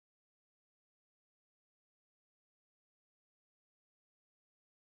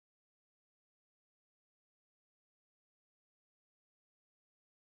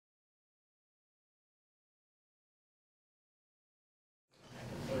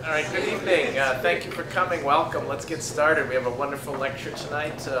All right, good evening. Thank you for coming. Welcome. Let's get started. We have a wonderful lecture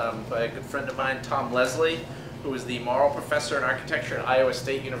tonight by a good friend of mine, Tom Leslie, who is the Morrow Professor in Architecture at Iowa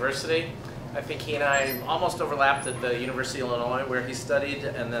State University. I think he and I almost overlapped at the University of Illinois, where he studied,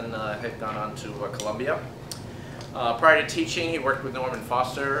 and then had gone on to Columbia. Prior to teaching, he worked with Norman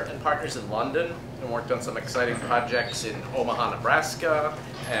Foster and Partners in London, and worked on some exciting projects in Omaha, Nebraska,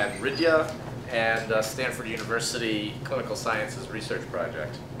 and Ridya, and Stanford University Clinical Sciences Research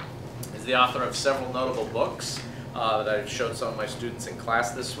Project. He's the author of several notable books that I've showed some of my students in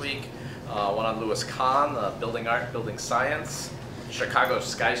class this week. One on Louis Kahn, Building Art, Building Science, Chicago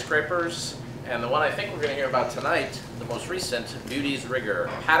Skyscrapers, and the one I think we're going to hear about tonight, the most recent, Beauty's Rigor,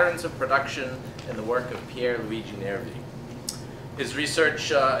 Patterns of Production in the Work of Pier Luigi Nervi. His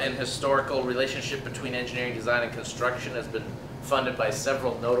research in historical relationship between engineering, design, and construction has been funded by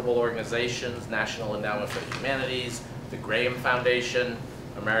several notable organizations: National Endowment for the Humanities, the Graham Foundation,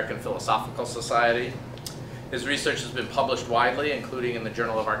 American Philosophical Society. His research has been published widely, including in the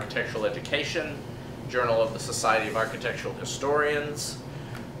Journal of Architectural Education, Journal of the Society of Architectural Historians,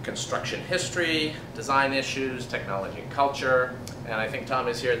 Construction History, Design Issues, Technology and Culture. And I think Tom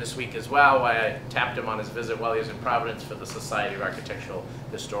is here this week as well, why I tapped him on his visit while he was in Providence for the Society of Architectural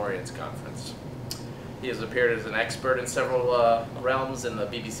Historians Conference. He has appeared as an expert in several realms in the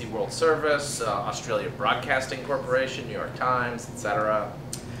BBC World Service, Australia Broadcasting Corporation, New York Times, etc.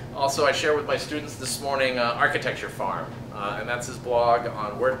 Also, I share with my students this morning Architecture Farm, and that's his blog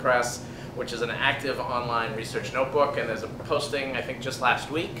on WordPress, which is an active online research notebook. And there's a posting, I think just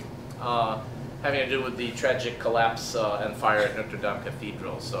last week, having to do with the tragic collapse and fire at Notre Dame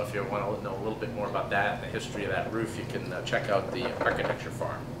Cathedral. So if you want to know a little bit more about that and the history of that roof, you can check out the Architecture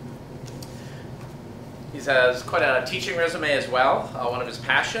Farm. He has quite a teaching resume as well. One of his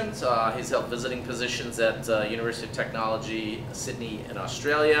passions, he's held visiting positions at University of Technology, Sydney in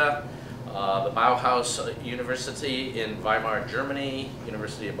Australia, the Bauhaus University in Weimar, Germany,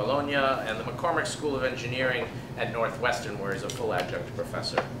 University of Bologna, and the McCormick School of Engineering at Northwestern, where he's a full adjunct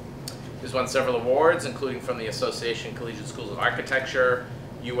professor. He's won several awards, including from the Association Collegiate Schools of Architecture,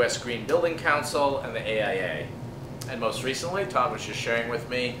 U.S. Green Building Council, and the AIA. And most recently, Tom was just sharing with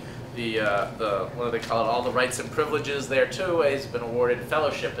me what do they call it, all the rights and privileges there too. He's been awarded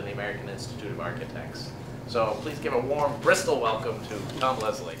fellowship in the American Institute of Architects. So please give a warm Bristol welcome to Tom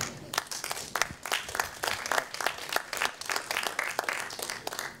Leslie.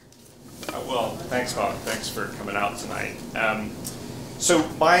 Well, thanks, Bob. Thanks for coming out tonight. So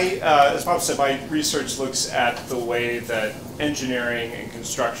as Bob said, my research looks at the way that engineering and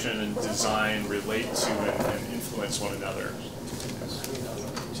construction and design relate to and influence one another.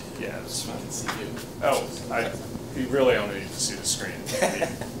 Yeah, it's fun. See you. Oh, you really only need to see the screen.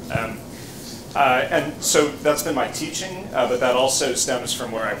 And so that's been my teaching, but that also stems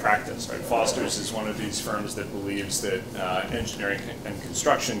from where I practice. Right? Foster's is one of these firms that believes that engineering and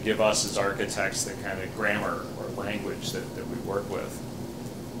construction give us as architects the kind of grammar or language that we work with.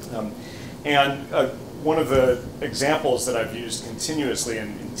 One of the examples that I've used continuously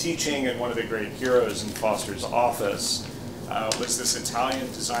in teaching, and one of the great heroes in Foster's office, was this Italian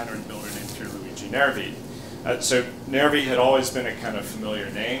designer and builder named Pier Luigi Nervi. So Nervi had always been a kind of familiar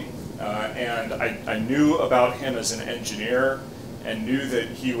name, and I knew about him as an engineer and knew that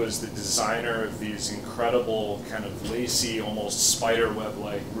he was the designer of these incredible kind of lacy, almost spider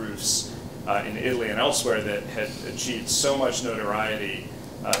web-like roofs in Italy and elsewhere that had achieved so much notoriety,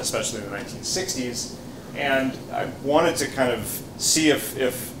 especially in the 1960s. And I wanted to kind of see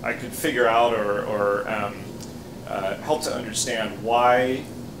if I could figure out or help to understand why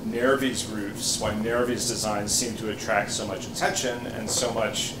Nervi's roofs, why Nervi's designs seem to attract so much attention and so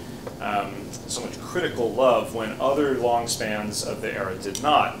much critical love when other long spans of the era did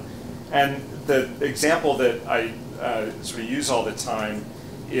not. And the example that I sort of use all the time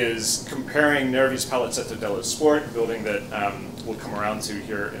is comparing Nervi's Palazzetto dello Sport, a building that we'll come around to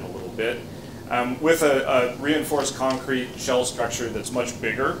here in a little bit, with a reinforced concrete shell structure that's much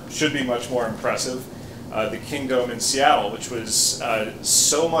bigger, should be much more impressive. The King Dome in Seattle, which was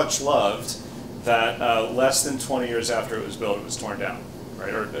so much loved that less than 20 years after it was built, it was torn down,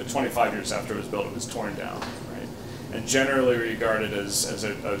 right? Or 25 years after it was built, it was torn down, right? And generally regarded as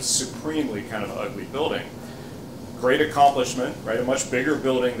a supremely kind of ugly building. Great accomplishment, right? A much bigger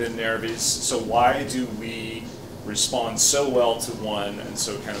building than Nervi's. So why do we respond so well to one and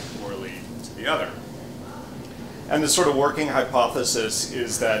so kind of poorly to the other? And the sort of working hypothesis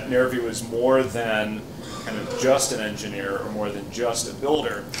is that Nervi was more than kind of just an engineer or more than just a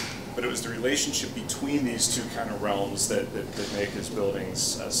builder, but it was the relationship between these two kind of realms that make his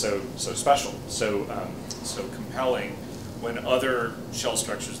buildings so special, so compelling when other shell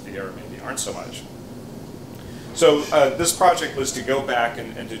structures of the era maybe aren't so much. So this project was to go back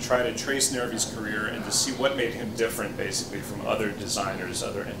and to try to trace Nervi's career and to see what made him different, basically, from other designers,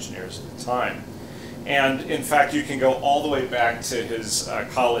 other engineers at the time. And in fact, you can go all the way back to his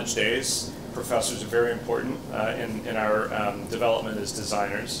college days. Professors are very important in our development as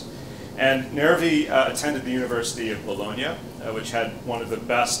designers. And Nervi attended the University of Bologna, which had one of the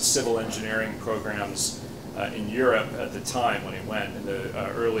best civil engineering programs in Europe at the time when he went in the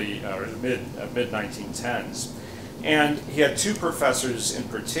mid-1910s. And he had two professors in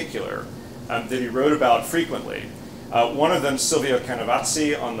particular that he wrote about frequently. One of them, Silvio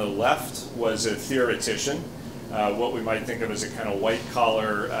Canavazzi, on the left, was a theoretician, what we might think of as a kind of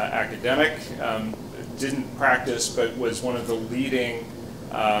white-collar academic. Didn't practice, but was one of the leading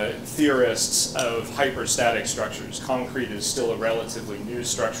theorists of hyperstatic structures. Concrete is still a relatively new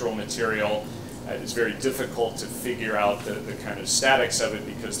structural material. It's very difficult to figure out the kind of statics of it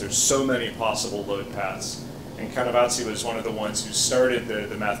because there's so many possible load paths. And Canavazzi was one of the ones who started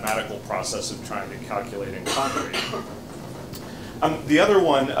the mathematical process of trying to calculate in concrete. The other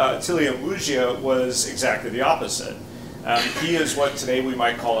one, Attilio Muggia, was exactly the opposite. He is what today we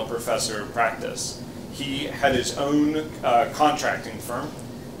might call a professor of practice. He had his own contracting firm,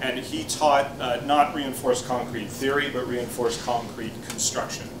 and he taught not reinforced concrete theory, but reinforced concrete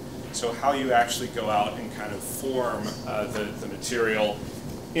construction. So how you actually go out and kind of form the material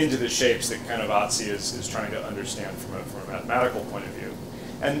into the shapes that Canavazzi is trying to understand from a mathematical point of view.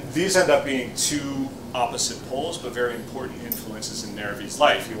 And these end up being two opposite poles, but very important influences in Nervi's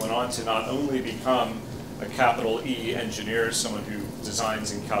life. He went on to not only become a capital E engineer, someone who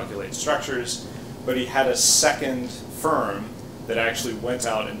designs and calculates structures, but he had a second firm that actually went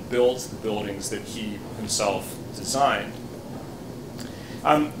out and built the buildings that he himself designed.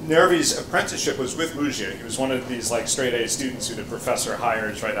 Nervi's apprenticeship was with Muggia. He was one of these like straight A students who the professor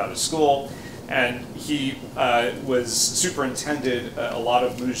hires right out of school, and he was superintended a lot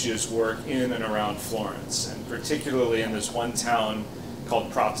of Muggia's work in and around Florence, and particularly in this one town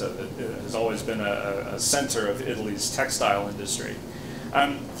called Prata that has always been a center of Italy's textile industry.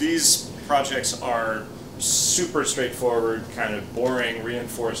 These projects are super straightforward, kind of boring,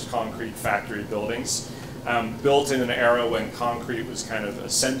 reinforced concrete factory buildings. Built in an era when concrete was kind of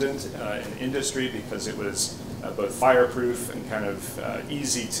ascendant in industry because it was both fireproof and kind of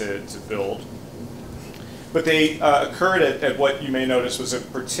easy to build. But they occurred at what you may notice was a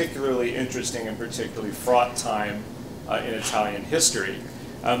particularly interesting and particularly fraught time in Italian history.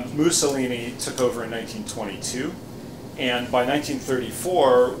 Mussolini took over in 1922, and by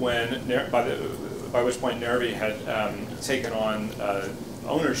 1934, by which point Nervi had taken on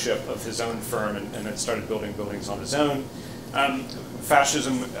ownership of his own firm and then started building buildings on his own.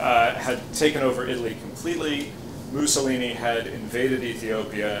 Fascism had taken over Italy completely. Mussolini had invaded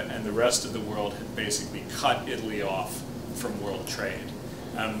Ethiopia, and the rest of the world had basically cut Italy off from world trade.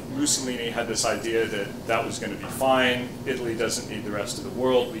 Mussolini had this idea that that was going to be fine. Italy doesn't need the rest of the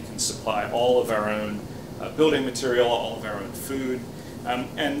world. We can supply all of our own building material, all of our own food.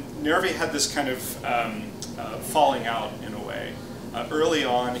 And Nervi had this kind of falling out in a way. Early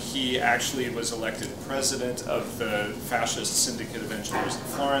on, he actually was elected president of the fascist syndicate of engineers in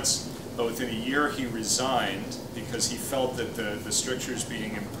Florence, but within a year he resigned because he felt that the strictures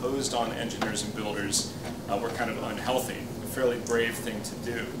being imposed on engineers and builders were kind of unhealthy, a fairly brave thing to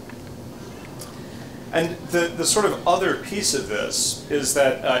do. And the sort of other piece of this is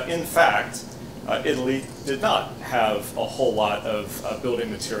that, in fact, Italy did not have a whole lot of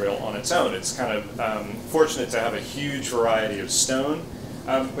building material on its own. It's kind of fortunate to have a huge variety of stone,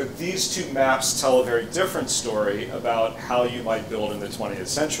 but these two maps tell a very different story about how you might build in the 20th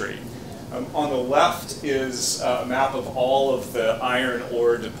century. On the left is a map of all of the iron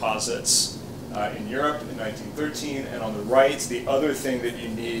ore deposits in Europe in 1913, and on the right, the other thing that you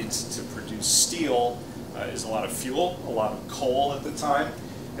need to produce steel is a lot of fuel, a lot of coal at the time.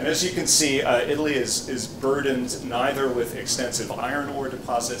 And as you can see, Italy is burdened neither with extensive iron ore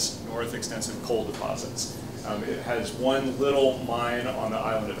deposits nor with extensive coal deposits. It has one little mine on the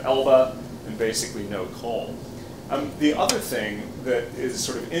island of Elba and basically no coal. The other thing that is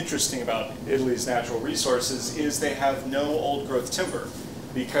sort of interesting about Italy's natural resources is they have no old growth timber,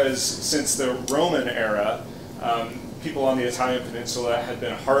 because since the Roman era, people on the Italian peninsula had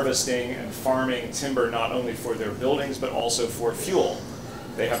been harvesting and farming timber not only for their buildings but also for fuel.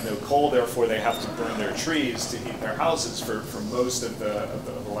 They have no coal, therefore they have to burn their trees to heat their houses for most of the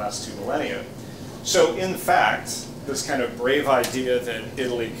last 2 millennia. So in fact, this kind of brave idea that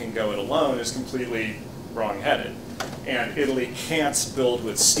Italy can go it alone is completely wrong-headed. And Italy can't build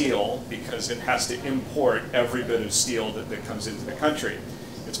with steel because it has to import every bit of steel that comes into the country.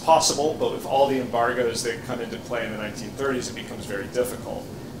 It's possible, but with all the embargoes that come into play in the 1930s, it becomes very difficult.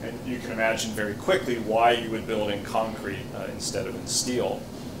 And you can imagine very quickly why you would build in concrete instead of in steel.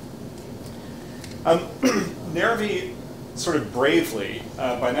 Nervi sort of bravely,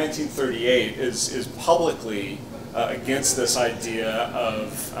 by 1938, is publicly against this idea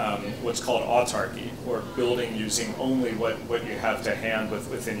of what's called autarky, or building using only what you have to hand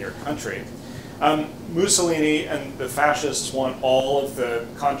within your country. Mussolini and the fascists want all of the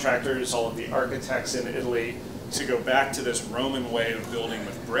contractors, all of the architects in Italy to go back to this Roman way of building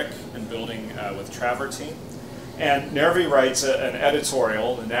with brick and building with travertine. And Nervi writes an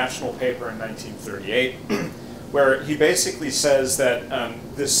editorial in the national paper in 1938 where he basically says that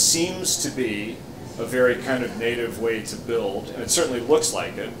this seems to be a very kind of native way to build, and it certainly looks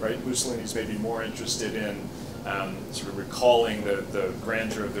like it, right? Mussolini's maybe more interested in sort of recalling the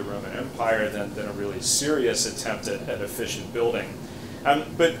grandeur of the Roman Empire than a really serious attempt at efficient building.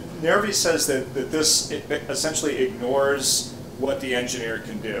 But Nervi says that this essentially ignores what the engineer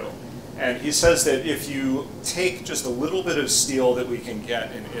can do. And he says that if you take just a little bit of steel that we can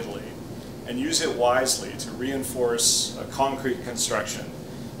get in Italy and use it wisely to reinforce a concrete construction,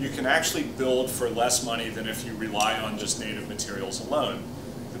 you can actually build for less money than if you rely on just native materials alone.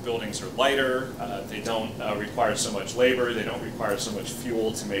 The buildings are lighter, they don't require so much labor, they don't require so much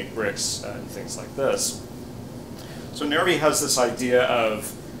fuel to make bricks and things like this. So Nervi has this idea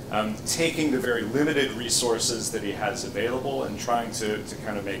of taking the very limited resources that he has available and trying to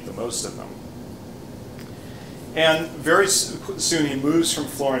kind of make the most of them. And very soon he moves from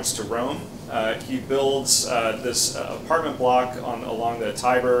Florence to Rome. He builds this apartment block along the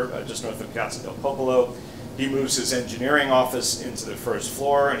Tiber, just north of Piazza del Popolo. He moves his engineering office into the first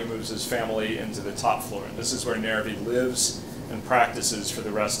floor, and he moves his family into the top floor. And this is where Nervi lives and practices for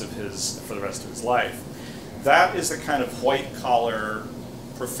the rest of his life. That is the kind of white-collar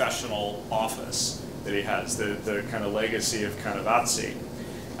professional office that he has, the kind of legacy of Canavazzi.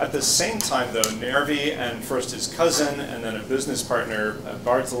 At the same time, though, Nervi and first his cousin and then a business partner,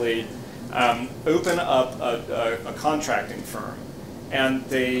 Bartoli, open up a contracting firm. And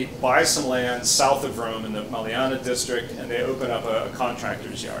they buy some land south of Rome in the Maliana district, and they open up a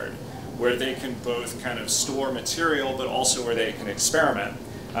contractor's yard where they can both kind of store material, but also where they can experiment.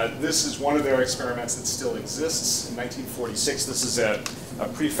 This is one of their experiments that still exists. In 1946, this is a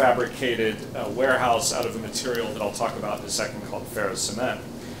prefabricated warehouse out of a material that I'll talk about in a second called ferrocement.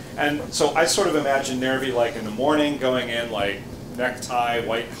 And so I sort of imagine Nervi like in the morning going in like necktie,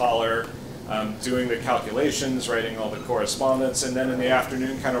 white collar, doing the calculations, writing all the correspondence, and then in the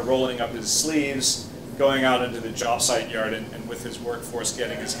afternoon kind of rolling up his sleeves, going out into the job site yard and with his workforce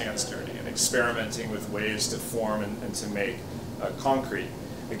getting his hands dirty and experimenting with ways to form and to make concrete.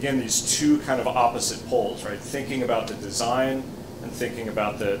 Again, these two kind of opposite poles, right? Thinking about the design and thinking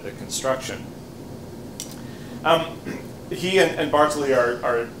about the construction. He and Bartoli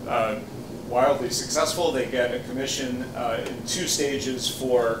are wildly successful. They get a commission in 2 stages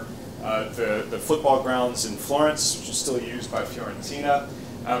for the football grounds in Florence, which is still used by Fiorentina.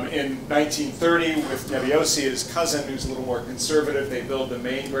 In 1930, with Nebbiosi, his cousin, who's a little more conservative, they build the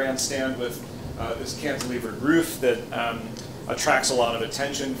main grandstand with this cantilevered roof that attracts a lot of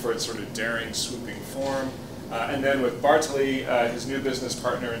attention for its sort of daring, swooping form. And then with Bartoli, his new business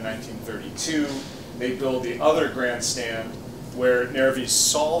partner in 1932, they build the other grandstand where Nervi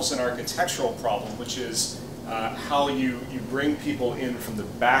solves an architectural problem, which is how you bring people in from the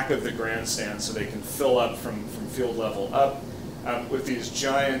back of the grandstand so they can fill up from field level up with these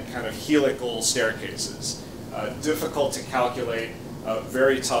giant kind of helical staircases. Difficult to calculate,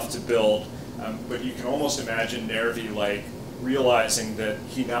 very tough to build, but you can almost imagine Nervi like realizing that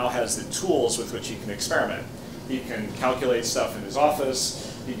he now has the tools with which he can experiment. He can calculate stuff in his office,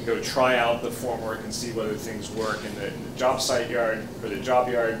 he can go try out the formwork and see whether things work in the job site yard or the job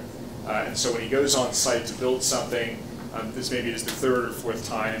yard. And so when he goes on site to build something, this maybe is the 3rd or 4th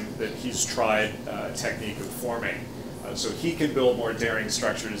time that he's tried a technique of forming. So he can build more daring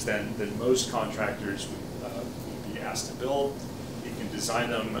structures than most contractors would be asked to build. He can design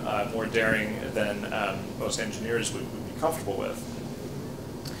them more daring than most engineers would be comfortable with.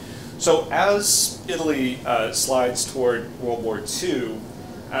 So as Italy slides toward World War II,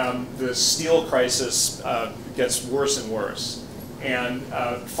 the steel crisis gets worse and worse. And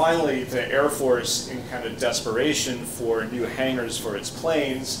finally, the Air Force, in kind of desperation for new hangars for its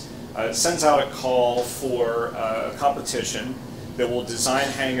planes, sends out a call for a competition that will design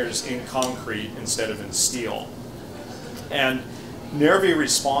hangars in concrete instead of in steel. And Nervi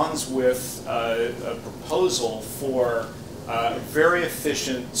responds with a proposal for a very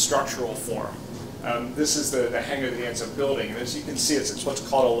efficient structural form. This is the hangar that he ends up building, and as you can see, it's what's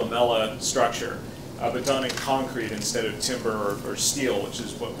called a lamella structure, but done in concrete instead of timber or steel, which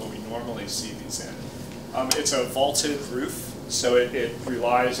is what we normally see these in. It's a vaulted roof, so it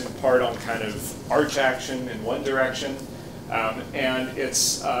relies in part on kind of arch action in one direction, and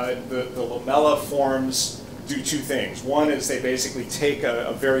it's the lamella forms do two things. One is they basically take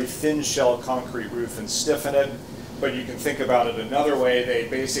a very thin shell concrete roof and stiffen it. But you can think about it another way. They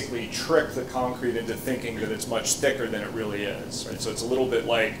basically trick the concrete into thinking that it's much thicker than it really is. Right? So it's a little bit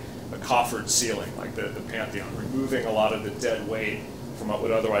like a coffered ceiling, like the Pantheon, removing a lot of the dead weight from what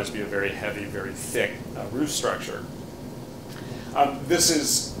would otherwise be a very heavy, very thick roof structure. This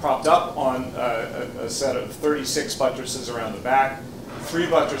is propped up on a set of 36 buttresses around the back,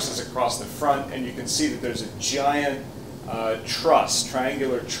 3 buttresses across the front, and you can see that there's a giant truss,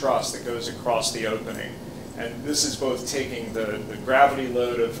 triangular truss that goes across the opening. And this is both taking the gravity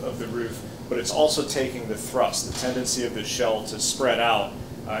load of the roof, but it's also taking the thrust, the tendency of the shell to spread out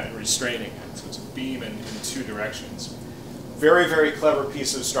and restraining it. So it's a beam in 2 directions. Very, very clever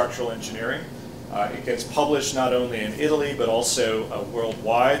piece of structural engineering. It gets published not only in Italy, but also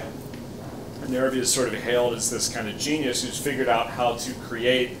worldwide. Nervi is sort of hailed as this kind of genius who's figured out how to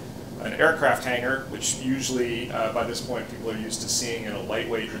create an aircraft hangar, which usually, by this point, people are used to seeing in a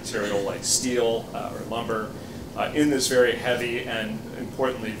lightweight material like steel or lumber, in this very heavy and,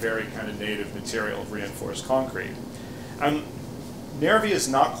 importantly, very kind of native material of reinforced concrete. Nervi is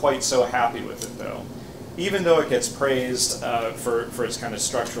not quite so happy with it, though. Even though it gets praised for its kind of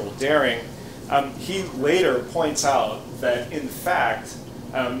structural daring, he later points out that, in fact,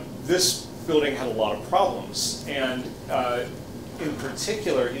 this building had a lot of problems. And in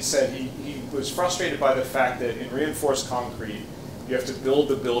particular, he said he was frustrated by the fact that in reinforced concrete, you have to build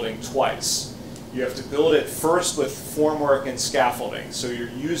the building twice. You have to build it first with formwork and scaffolding. So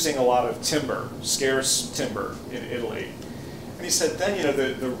you're using a lot of timber, scarce timber in Italy. And he said then, you know,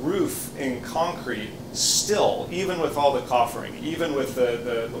 the roof in concrete still, even with all the coffering, even with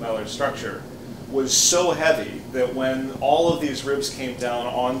the lamellar structure, was so heavy that when all of these ribs came down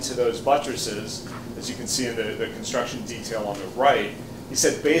onto those buttresses, as you can see in the construction detail on the right, he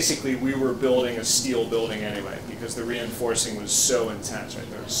said basically we were building a steel building anyway because the reinforcing was so intense, right?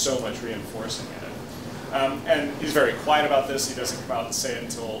 There was so much reinforcing in it. And he's very quiet about this. He doesn't come out and say it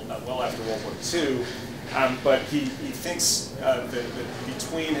until well after World War II. But he thinks that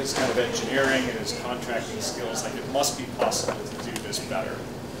between his kind of engineering and his contracting skills, like it must be possible to do this better.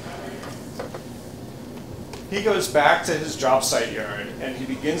 He goes back to his job site yard and he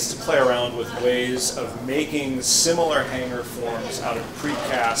begins to play around with ways of making similar hangar forms out of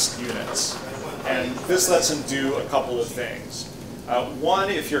precast units. And this lets him do a couple of things. One,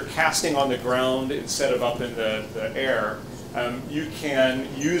 if you're casting on the ground instead of up in the air, you can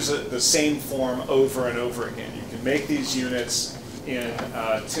use the same form over and over again. You can make these units in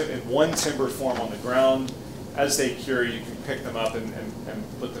one timber form on the ground. As they cure, you can pick them up and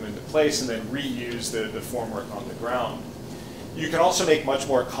put them into place and then reuse the formwork on the ground. You can also make much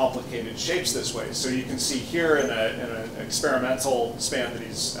more complicated shapes this way. So you can see here in an experimental span that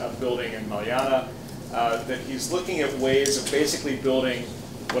he's building in Magliana, that he's looking at ways of basically building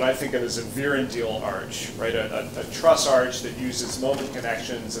what I think of as a Virendeel arch, right? A truss arch that uses moment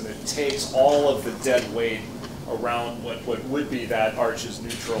connections and it takes all of the dead weight around what would be that arch's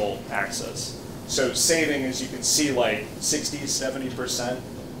neutral axis. So saving, as you can see, like 60, 70%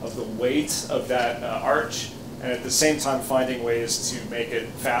 of the weight of that arch, and at the same time finding ways to make it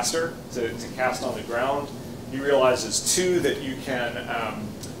faster to cast on the ground. He realizes too that you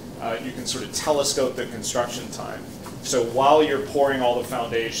can sort of telescope the construction time. So while you're pouring all the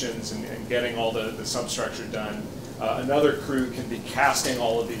foundations and getting all the substructure done, another crew can be casting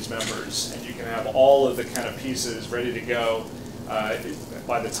all of these members, and you can have all of the kind of pieces ready to go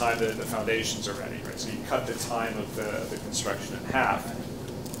by the time the foundations are ready. Right? So you cut the time of the construction in half.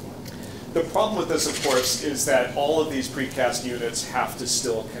 The problem with this, of course, is that all of these precast units have to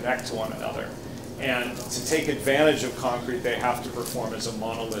still connect to one another. And to take advantage of concrete, they have to perform as a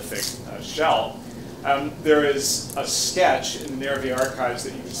monolithic shell. There is a sketch in the Nervi archives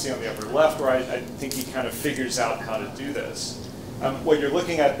that you can see on the upper left where I think he kind of figures out how to do this. What you're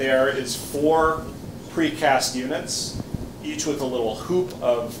looking at there is 4 precast units, each with a little hoop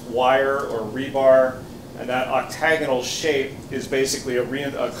of wire or rebar, and that octagonal shape is basically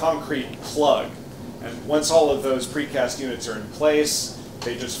a concrete plug. And once all of those precast units are in place,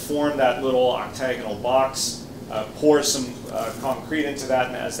 they just form that little octagonal box. pour some concrete into that,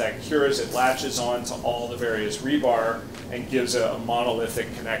 and as that cures, it latches on to all the various rebar and gives a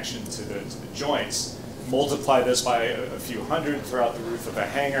monolithic connection to the joints. Multiply this by a few hundred throughout the roof of a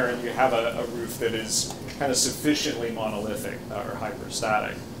hangar, and you have a roof that is kind of sufficiently monolithic or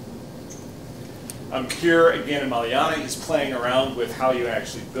hyperstatic. Here again in Maliana, he's playing around with how you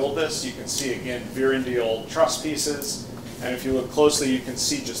actually build this. You can see again Virindeel truss pieces, and if you look closely, you can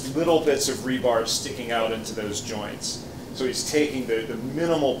see just little bits of rebar sticking out into those joints. So he's taking the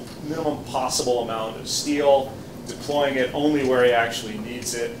minimum possible amount of steel, deploying it only where he actually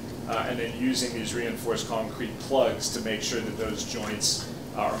needs it, and then using these reinforced concrete plugs to make sure that those joints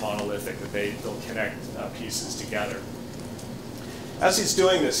are monolithic, that they'll connect pieces together. As he's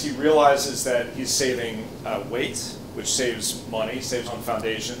doing this, he realizes that he's saving weight, which saves money, saves on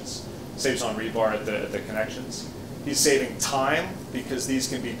foundations, saves on rebar at the connections. He's saving time because these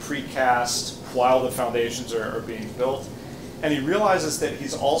can be precast while the foundations are being built. And he realizes that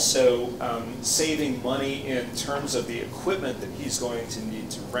he's also saving money in terms of the equipment that he's going to need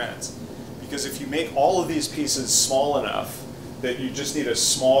to rent. Because if you make all of these pieces small enough that you just need a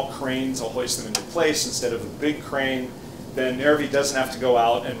small crane to hoist them into place instead of a big crane, then Nervi doesn't have to go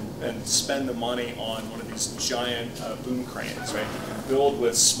out and spend the money on one of these giant boom cranes, right? He can build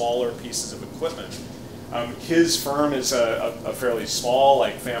with smaller pieces of equipment. His firm is a fairly small,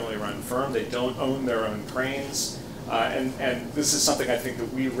 like family-run firm. They don't own their own cranes. And this is something I think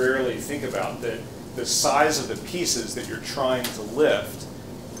that we rarely think about, that the size of the pieces that you're trying to lift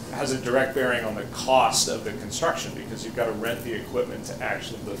has a direct bearing on the cost of the construction, because you've got to rent the equipment to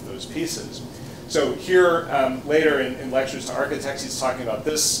actually lift those pieces. So here, later in lectures to architects, he's talking about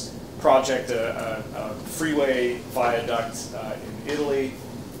this project, a freeway viaduct in Italy,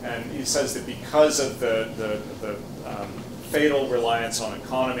 and he says that because of the fatal reliance on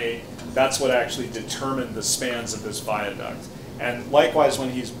economy, that's what actually determined the spans of this viaduct. And likewise, when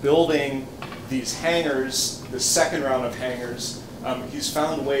he's building these hangars, the second round of hangars, he's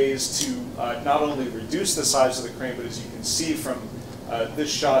found ways to not only reduce the size of the crane, but as you can see from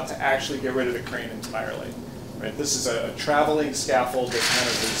this shot, to actually get rid of the crane entirely. Right? This is a traveling scaffold that kind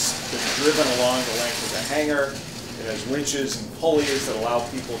of has been driven along the length of the hangar. It has winches and pulleys that allow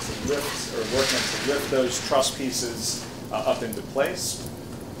people to lift, or workmen to lift those truss pieces up into place.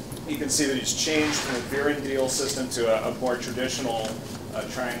 You can see that he's changed from a Virindeel system to a more traditional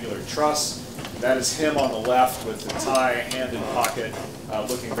triangular truss. That is him on the left with the tie, hand in pocket,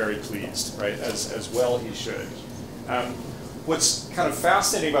 looking very pleased, right, as well he should. What's kind of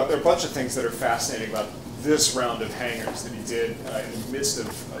fascinating about, there are a bunch of things that are fascinating about this round of hangars that he did in the midst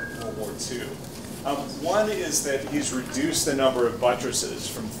of World War II. One is that he's reduced the number of buttresses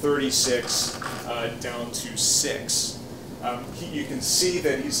from 36 down to 6. You can see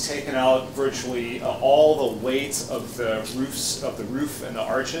that he's taken out virtually all the weight of the roof and the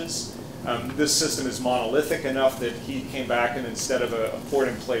arches. This system is monolithic enough that he came back and instead of a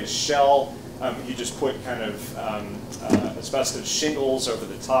poured-in-place shell, he just put kind of asbestos shingles over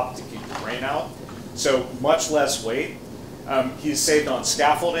the top to keep the rain out. So much less weight. He's saved on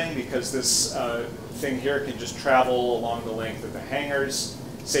scaffolding because this thing here can just travel along the length of the hangars.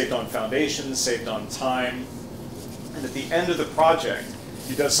 Saved on foundations, saved on time. And at the end of the project,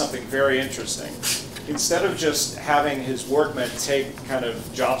 he does something very interesting. Instead of just having his workmen take kind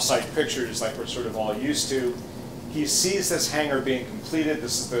of job site pictures like we're sort of all used to, he sees this hangar being completed.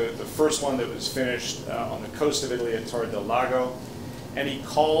 This is the first one that was finished on the coast of Italy at Torre del Lago. And he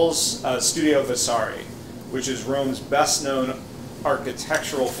calls Studio Vasari, which is Rome's best-known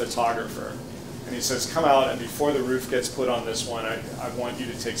architectural photographer. And he says, come out, and before the roof gets put on this one, I want you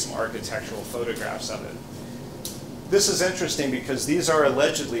to take some architectural photographs of it. This is interesting because these are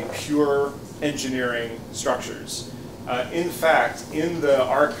allegedly pure engineering structures. In fact, in the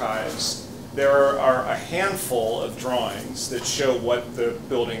archives, there are a handful of drawings that show what the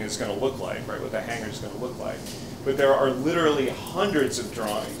building is going to look like, right? What the hangar is going to look like. But there are literally hundreds of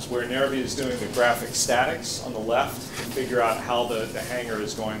drawings where Nervi is doing the graphic statics on the left to figure out how the hangar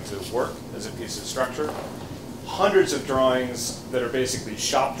is going to work as a piece of structure. Hundreds of drawings that are basically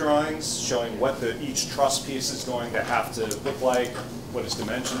shop drawings showing what each truss piece is going to have to look like, what its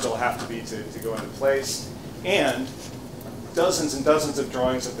dimensions will have to be to go into place, and dozens and dozens of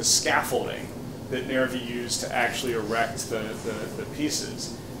drawings of the scaffolding that Nervi used to actually erect the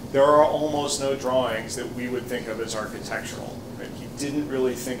pieces. There are almost no drawings that we would think of as architectural. Right? He didn't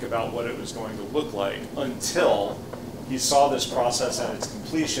really think about what it was going to look like until he saw this process at its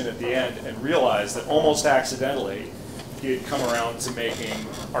completion at the end and realized that almost accidentally he had come around to making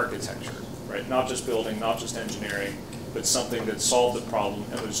architecture, right? Not just building, not just engineering, but something that solved the problem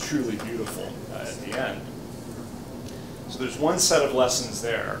and was truly beautiful at the end. So there's one set of lessons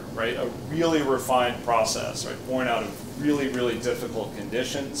there, right? A really refined process, right? Born out of really, really difficult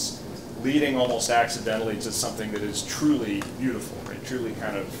conditions, leading almost accidentally to something that is truly beautiful, right? Truly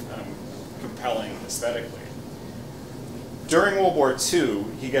kind of compelling aesthetically. During World War II,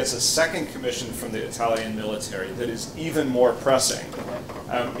 he gets a second commission from the Italian military that is even more pressing.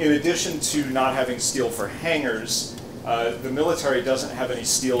 In addition to not having steel for hangars, the military doesn't have any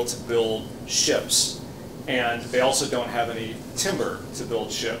steel to build ships, and they also don't have any timber to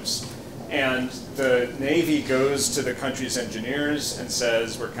build ships. And the Navy goes to the country's engineers and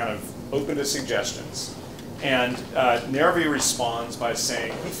says, we're kind of open to suggestions. And Nervi responds by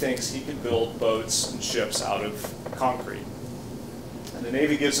saying he thinks he can build boats and ships out of concrete. And the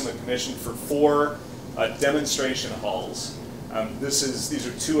Navy gives him a commission for 4 demonstration hulls. These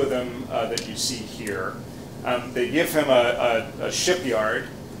are 2 of them that you see here. They give him a shipyard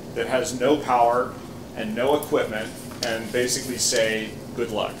that has no power and no equipment, and basically say,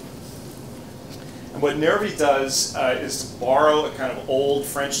 good luck. And what Nervi does is to borrow a kind of old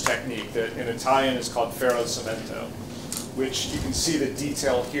French technique that in Italian is called ferro cemento, which you can see the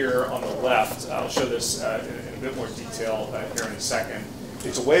detail here on the left. I'll show this in a bit more detail here in a second.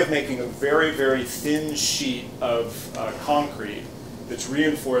 It's a way of making a very, very thin sheet of concrete that's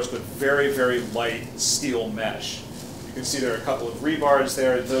reinforced with very, very light steel mesh. You can see there are a couple of rebars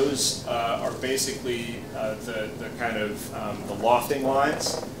there. Those are basically the kind of the lofting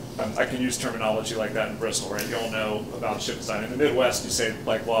lines. I can use terminology like that in Bristol, right? You all know about ship design. In the Midwest, you say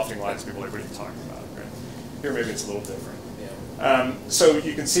like lofting lines, people are like, what are you talking about, right? Here maybe it's a little different. Yeah. So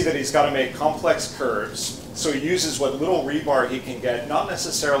you can see that he's got to make complex curves. So he uses what little rebar he can get, not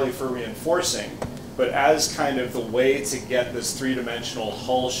necessarily for reinforcing, but as kind of the way to get this 3-dimensional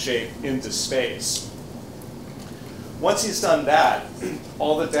hull shape into space. Once he's done that,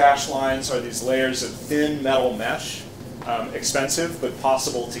 all the dashed lines are these layers of thin metal mesh, expensive but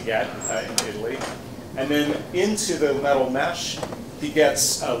possible to get in Italy. And then into the metal mesh, he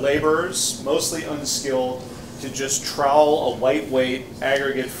gets laborers, mostly unskilled, to just trowel a lightweight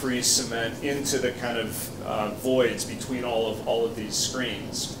aggregate-free cement into the kind of voids between all of these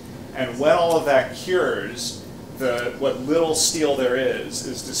screens. And when all of that cures, what little steel there is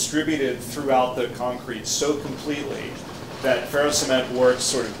distributed throughout the concrete so completely that ferrocement works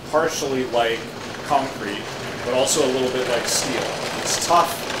sort of partially like concrete, but also a little bit like steel. It's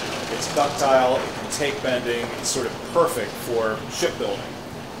tough, it's ductile, it can take bending, it's sort of perfect for shipbuilding.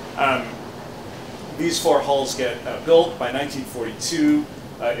 These 4 hulls get built by 1942.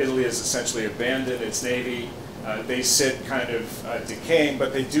 Italy has essentially abandoned its navy. They sit kind of decaying,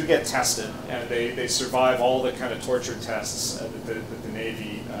 but they do get tested, and they survive all the kind of torture tests that the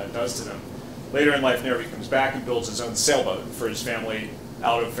Navy does to them. Later in life, Nervi comes back and builds his own sailboat for his family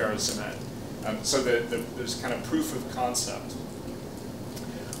out of ferrocement. So there's kind of proof of concept.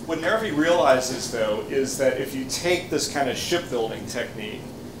 What Nervi realizes, though, is that if you take this kind of shipbuilding technique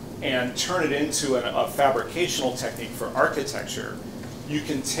and turn it into a fabricational technique for architecture, you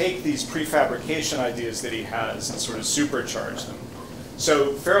can take these prefabrication ideas that he has and sort of supercharge them.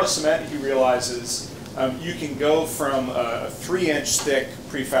 So ferrocement, he realizes, you can go from a 3-inch thick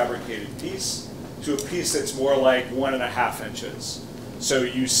prefabricated piece to a piece that's more like 1.5 inches. So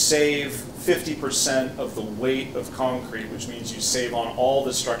you save 50% of the weight of concrete, which means you save on all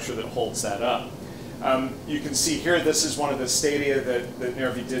the structure that holds that up. You can see here, this is one of the stadia that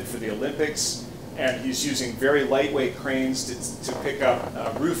Nervi did for the Olympics, and he's using very lightweight cranes to pick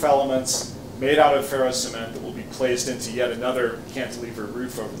up roof elements made out of ferrocement that will be placed into yet another cantilever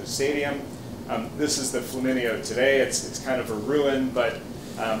roof over the stadium. This is the Flaminio today. It's kind of a ruin, but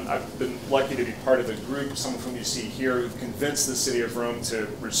I've been lucky to be part of a group, some of whom you see here, who've convinced the city of Rome to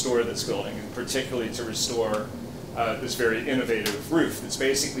restore this building, and particularly to restore this very innovative roof that's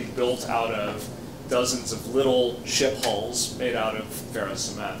basically built out of dozens of little ship hulls made out of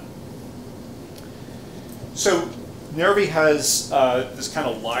ferrocement. So Nervi has this kind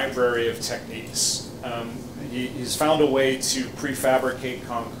of library of techniques. He's found a way to prefabricate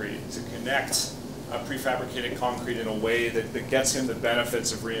concrete, to connect prefabricated concrete in a way that gets him the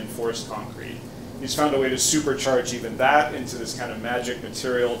benefits of reinforced concrete. He's found a way to supercharge even that into this kind of magic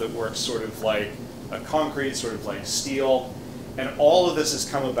material that works sort of like a concrete, sort of like steel. And all of this has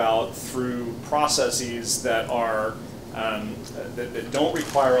come about through processes that are that don't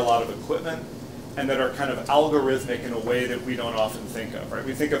require a lot of equipment and that are kind of algorithmic in a way that we don't often think of, right?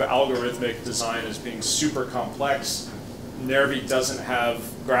 We think of algorithmic design as being super complex. Nervi doesn't have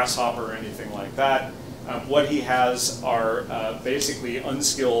Grasshopper or anything like that. What he has are basically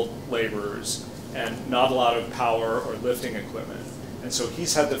unskilled laborers and not a lot of power or lifting equipment. And so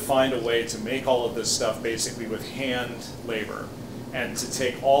he's had to find a way to make all of this stuff basically with hand labor, and to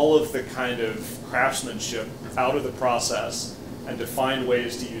take all of the kind of craftsmanship out of the process and to find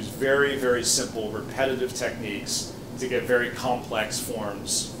ways to use very, very simple repetitive techniques to get very complex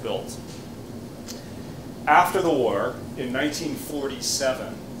forms built. After the war, in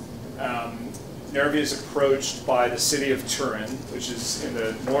 1947, Nervi is approached by the city of Turin, which is in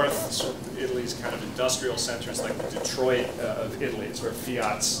the north, sort of Italy's kind of industrial centers, like the Detroit of Italy. It's where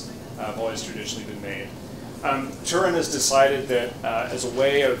Fiats have always traditionally been made. Turin has decided that as a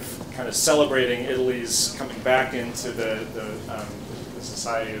way of kind of celebrating Italy's coming back into the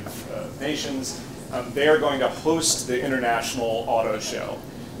Society of Nations, they are going to host the International Auto Show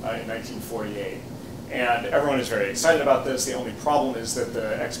in 1948. And everyone is very excited about this. The only problem is that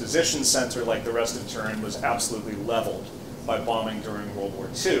the exposition center, like the rest of Turin, was absolutely leveled by bombing during World War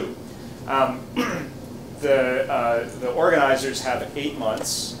II. The organizers have 8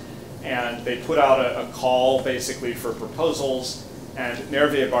 months, and they put out a call basically for proposals, and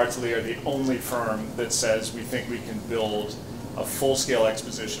Nervi and Bartoli are the only firm that says we think we can build a full-scale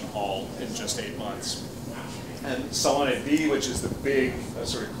exposition hall in just 8 months. And Salone B, which is the big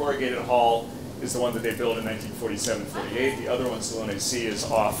sort of corrugated hall, is the one that they built in 1947-48. The other one, Salone C, is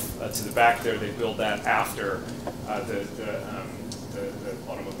off to the back there. They build that after the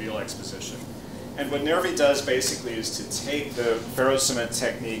automobile exposition. And what Nervi does basically is to take the ferrocement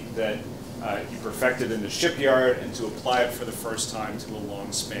technique that he perfected in the shipyard and to apply it for the first time to a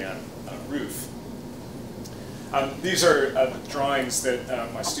long span roof. These are drawings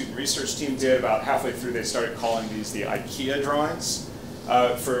that my student research team did. About halfway through, they started calling these the IKEA drawings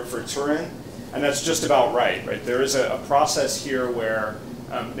for Turin. And that's just about right? There is a process here where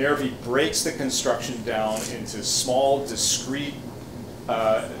Nervi breaks the construction down into small, discrete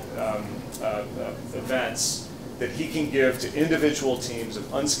events that he can give to individual teams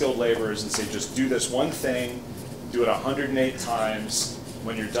of unskilled laborers and say, just do this one thing, do it 108 times.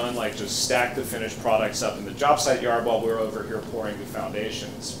 When you're done, like just stack the finished products up in the job site yard while we're over here pouring the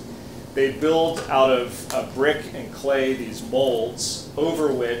foundations. They build out of brick and clay these molds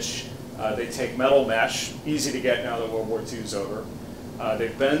over which they take metal mesh, easy to get now that World War II is over. They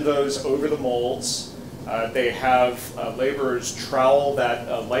bend those over the molds. They have laborers trowel that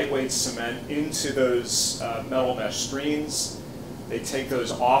lightweight cement into those metal mesh screens. They take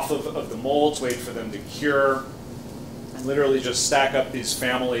those off of the molds, wait for them to cure, and literally just stack up these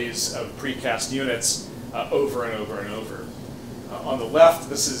families of precast units over and over and over. On the left,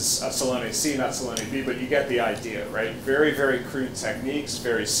 this is Salone C, not Salone B, but you get the idea, right? Very, very crude techniques,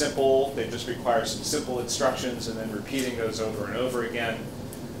 very simple. They just require some simple instructions and then repeating those over and over again.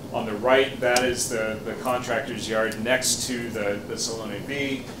 On the right, that is the contractor's yard next to the Salone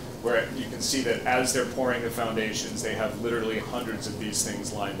B, where you can see that as they're pouring the foundations, they have literally hundreds of these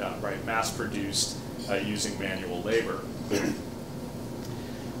things lined up, right? Mass-produced using manual labor.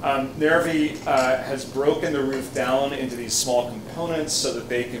 Nervi has broken the roof down into these small components so that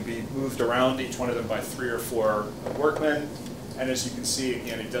they can be moved around, each one of them by 3 or 4 workmen. And as you can see,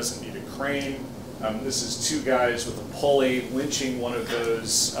 again, it doesn't need a crane. This is 2 guys with a pulley winching one of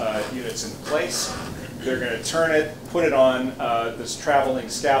those units in place. They're going to turn it, put it on this traveling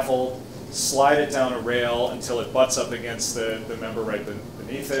scaffold, slide it down a rail until it butts up against the member right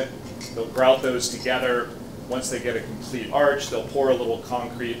beneath it. They'll grout those together. Once they get a complete arch, they'll pour a little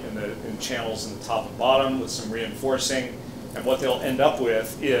concrete in channels in the top and bottom with some reinforcing. And what they'll end up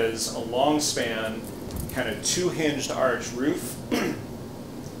with is a long span, kind of 2-hinged arch roof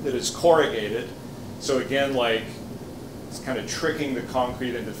that is corrugated. So again, like, it's kind of tricking the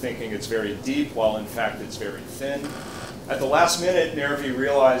concrete into thinking it's very deep, while in fact it's very thin. At the last minute, Nervi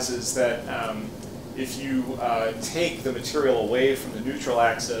realizes that if you take the material away from the neutral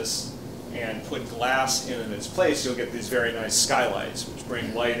axis and put glass in its place, you'll get these very nice skylights, which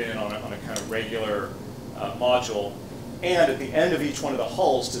bring light in on a kind of regular module. And at the end of each one of the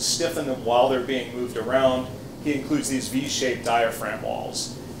hulls, to stiffen them while they're being moved around, he includes these V-shaped diaphragm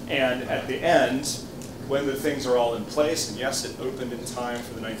walls. And at the end, when the things are all in place, and yes, it opened in time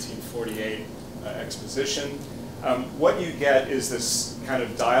for the 1948 exposition, what you get is this kind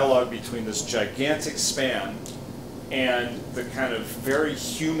of dialogue between this gigantic span and the kind of very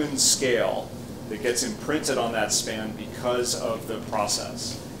human scale that gets imprinted on that span because of the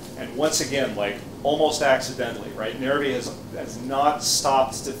process. And once again, like almost accidentally, right? Nervi has not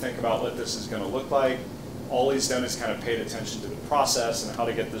stopped to think about what this is going to look like. All he's done is kind of paid attention to the process and how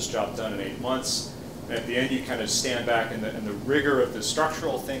to get this job done in 8 months. And at the end, you kind of stand back and the rigor of the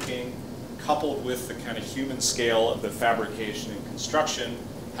structural thinking, coupled with the kind of human scale of the fabrication and construction,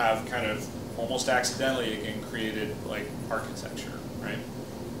 have kind of almost accidentally again created like architecture. right?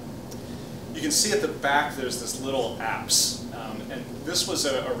 You can see at the back there's this little apse, and this was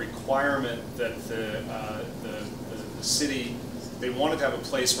a requirement that the city, they wanted to have a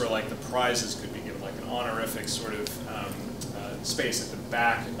place where like the prizes could be given, like an honorific sort of space at the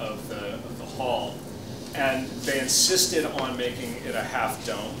back of the hall. And they insisted on making it a half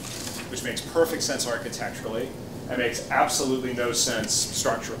dome, which makes perfect sense architecturally and makes absolutely no sense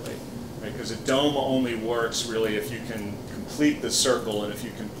structurally, right? Because a dome only works really if you can complete the circle and if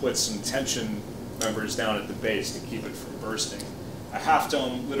you can put some tension members down at the base to keep it from bursting. A half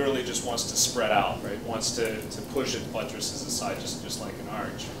dome literally just wants to spread out, right? Wants to push its buttresses aside just like an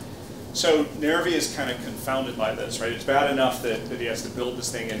arch. So Nervi is kind of confounded by this, right? It's bad enough that he has to build this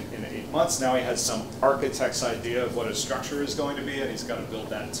thing in 8 months. Now he has some architect's idea of what a structure is going to be, and he's got to build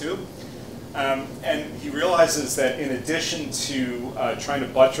that too. And he realizes that in addition to trying to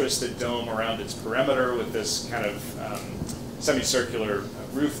buttress the dome around its perimeter with this kind of semicircular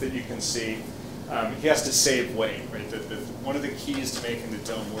roof that you can see, he has to save weight, right? One of the keys to making the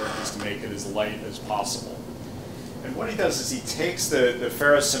dome work is to make it as light as possible. And what he does is he takes the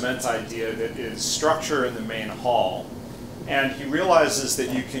ferrocement idea that is structure in the main hall, and he realizes that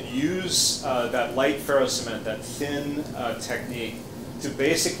you can use that light ferrocement, that thin technique, to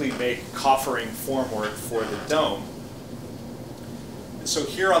basically make coffering formwork for the dome. And so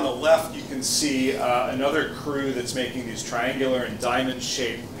here on the left you can see another crew that's making these triangular and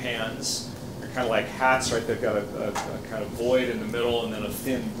diamond-shaped pans. They're kind of like hats, right? They've got a kind of void in the middle and then a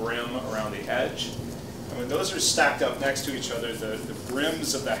thin brim around the edge. And when those are stacked up next to each other, the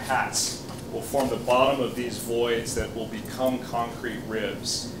brims of the hats will form the bottom of these voids that will become concrete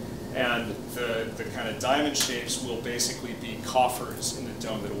ribs. And the kind of diamond shapes will basically be coffers in the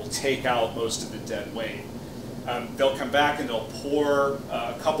dome that will take out most of the dead weight. They'll come back and they'll pour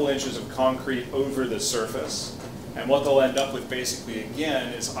a couple inches of concrete over the surface. And what they'll end up with basically again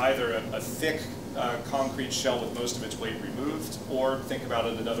is either a thick concrete shell with most of its weight removed, or think about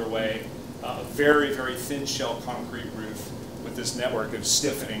it another way, a very, very thin shell concrete roof with this network of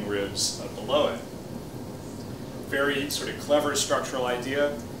stiffening ribs below it. Very sort of clever structural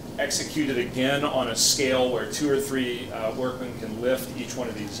idea, executed again on a scale where 2 or 3 workmen can lift each one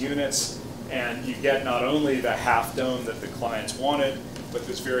of these units, and you get not only the half dome that the clients wanted, but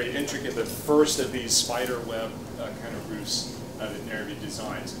this very intricate, the first of these spider web kind of roofs that Nervi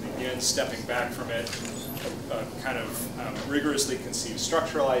designs. And again, stepping back from it, a kind of rigorously conceived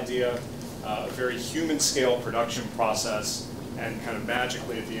structural idea, a very human scale production process, and kind of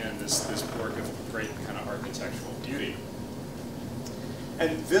magically at the end this work of great kind of architectural beauty.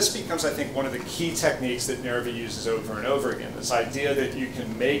 And this becomes, I think, one of the key techniques that Nervi uses over and over again, this idea that you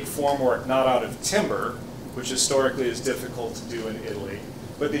can make formwork not out of timber, which historically is difficult to do in Italy,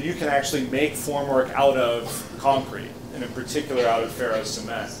 but that you can actually make formwork out of concrete, and in particular out of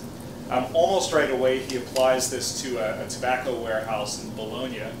ferrocement. Almost right away he applies this to a tobacco warehouse in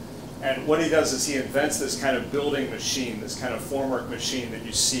Bologna. And what he does is he invents this kind of building machine, this kind of formwork machine that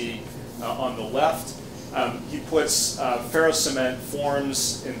you see on the left. He puts ferrocement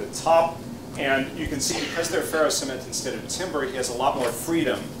forms in the top, and you can see because they're ferrocement instead of timber, he has a lot more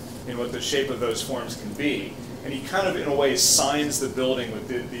freedom in what the shape of those forms can be. And he kind of, in a way, signs the building with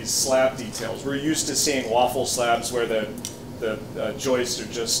these slab details. We're used to seeing waffle slabs where the joists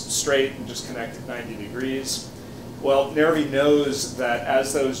are just straight and just connected 90 degrees. Well, Nervi knows that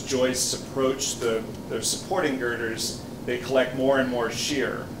as those joists approach their supporting girders, they collect more and more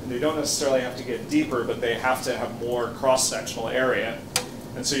shear. And they don't necessarily have to get deeper, but they have to have more cross-sectional area.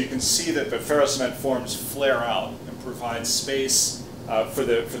 And so you can see that the ferrocement forms flare out and provide space for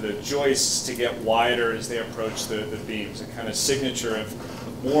the joists to get wider as they approach the beams, a kind of signature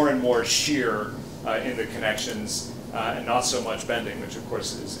of more and more shear in the connections and not so much bending, which of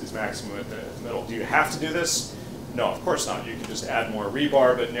course is maximum at the middle. Do you have to do this? No, of course not. You can just add more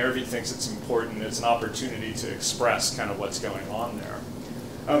rebar, but Nervi thinks it's important. It's an opportunity to express kind of what's going on there.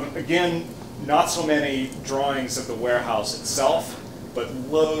 Again, not so many drawings of the warehouse itself, but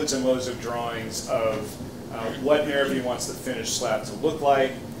loads and loads of drawings of what Nervi wants the finished slab to look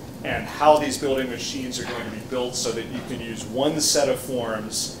like and how these building machines are going to be built so that you can use one set of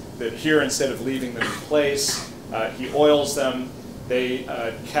forms that here, instead of leaving them in place, he oils them. They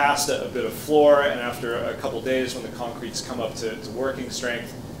cast a bit of floor, and after a couple days when the concretes come up to working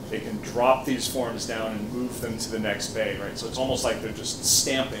strength, they can drop these forms down and move them to the next bay, right? So it's almost like they're just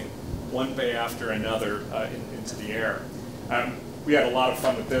stamping one bay after another into the air. We had a lot of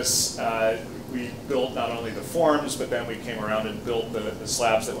fun with this. We built not only the forms, but then we came around and built the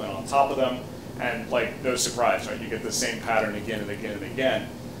slabs that went on top of them. And like, no surprise, right? You get the same pattern again and again and again.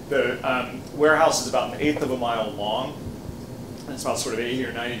 The warehouse is about 1/8 of a mile long. It's about sort of 80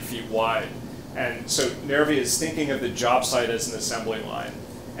 or 90 feet wide. And so Nervi is thinking of the job site as an assembly line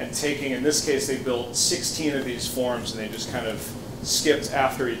and taking, in this case, they built 16 of these forms and they just kind of skipped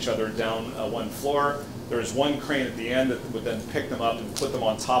after each other down one floor. There was one crane at the end that would then pick them up and put them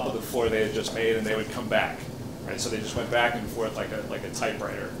on top of the floor they had just made, and they would come back. Right? So they just went back and forth like a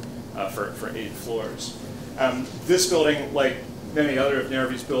typewriter for 8 floors. This building, like many other of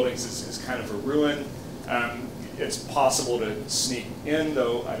Nervi's buildings, is kind of a ruin. It's possible to sneak in,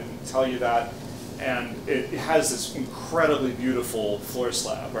 though I didn't tell you that. And it has this incredibly beautiful floor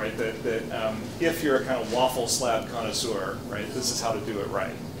slab, right? That if you're a kind of waffle slab connoisseur, right, this is how to do it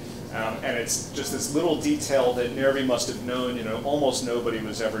right. And it's just this little detail that Nervi must have known, almost nobody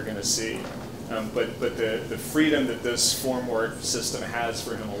was ever going to see. But the freedom that this formwork system has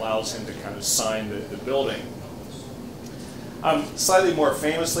for him allows him to kind of sign the building. Slightly more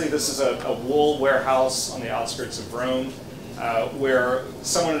famously, this is a wool warehouse on the outskirts of Rome, where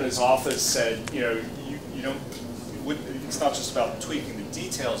someone in his office said, it's not just about tweaking the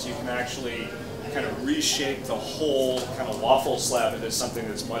details, you can actually kind of reshape the whole kind of waffle slab into something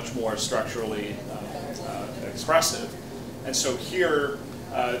that's much more structurally expressive. And so here,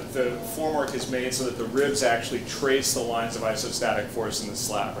 the formwork is made so that the ribs actually trace the lines of isostatic force in the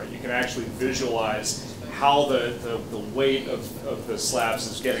slab, right? You can actually visualize how the weight of the slabs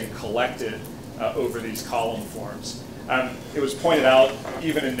is getting collected over these column forms. It was pointed out,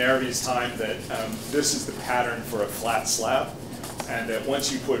 even in Nervi's time, that this is the pattern for a flat slab, and that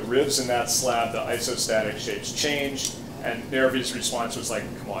once you put ribs in that slab, the isostatic shapes change, and Nervi's response was like,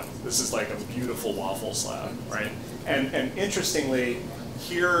 come on, this is like a beautiful waffle slab, right? And interestingly,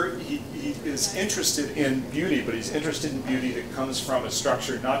 here he is interested in beauty, but he's interested in beauty that comes from a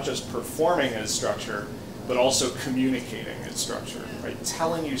structure not just performing as structure, but also communicating its structure, right?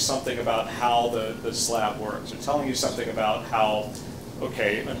 Telling you something about how the slab works, or telling you something about how,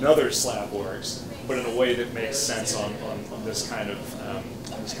 okay, another slab works, but in a way that makes sense on this kind of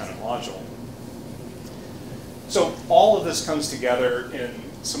module. So all of this comes together in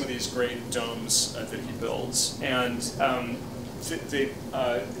some of these great domes that he builds, and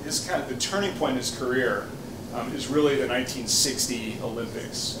the turning point in his career is really the 1960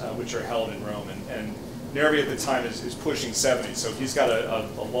 Olympics, which are held in Rome, and Nervi at the time is pushing 70, so he's got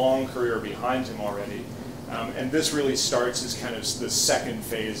a long career behind him already. And this really starts as kind of the second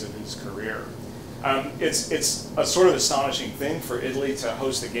phase of his career. It's a sort of astonishing thing for Italy to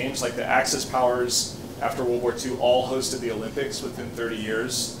host the games. Like the Axis powers after World War II all hosted the Olympics within 30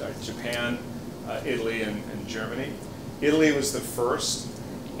 years, Japan, Italy, and Germany. Italy was the first.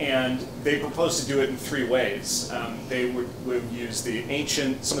 And they proposed to do it in 3 ways. They would use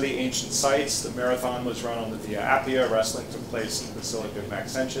some of the ancient sites. The marathon was run on the Via Appia. Wrestling took place in the Basilica of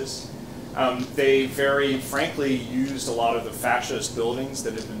Maxentius. They very frankly used a lot of the fascist buildings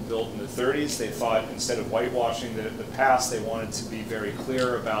that had been built in the 30s. They thought instead of whitewashing the past, they wanted to be very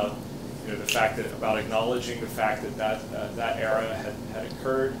clear about about acknowledging the fact that era had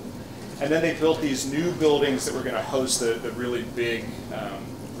occurred. And then they built these new buildings that were going to host the really big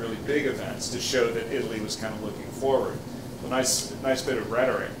events to show that Italy was kind of looking forward. A nice bit of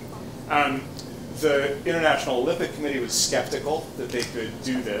rhetoric. The International Olympic Committee was skeptical that they could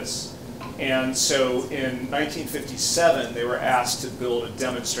do this. And so in 1957, they were asked to build a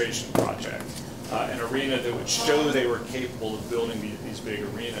demonstration project, an arena that would show they were capable of building these big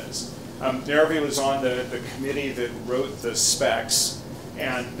arenas. Nervi was on the committee that wrote the specs,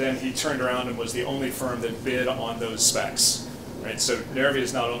 and then he turned around and was the only firm that bid on those specs. Right, so Nervi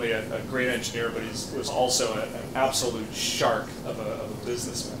is not only a great engineer, but he was also an absolute shark of a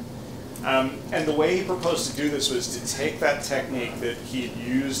businessman. And the way he proposed to do this was to take that technique that he'd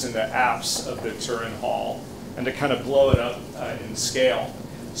used in the apse of the Turin Hall and to kind of blow it up in scale.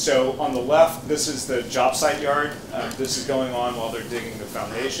 So on the left, this is the job site yard. This is going on while they're digging the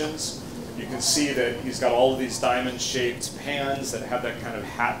foundations. You can see that he's got all of these diamond-shaped pans that have that kind of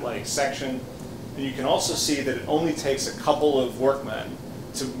hat-like section. And you can also see that it only takes a couple of workmen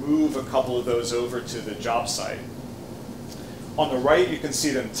to move a couple of those over to the job site. On the right, you can see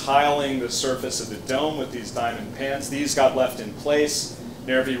them tiling the surface of the dome with these diamond pans. These got left in place.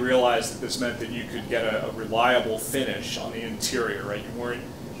 Nervi realized that this meant that you could get a reliable finish on the interior, right? You weren't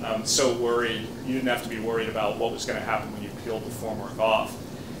so worried, you didn't have to be worried about what was going to happen when you peeled the formwork off.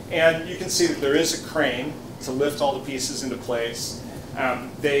 And you can see that there is a crane to lift all the pieces into place.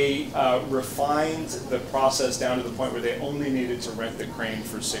 They refined the process down to the point where they only needed to rent the crane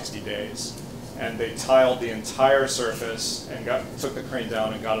for 60 days. And they tiled the entire surface and took the crane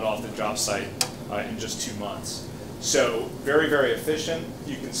down and got it off the job site in just 2 months. So very, very efficient.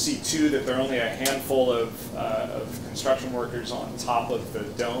 You can see too that there are only a handful of construction workers on top of the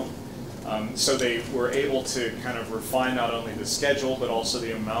dome. So they were able to kind of refine not only the schedule, but also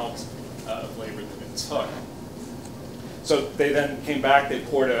the amount of labor that it took. So they then came back, they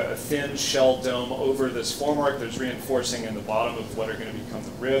poured a thin shell dome over this formwork. There's reinforcing in the bottom of what are going to become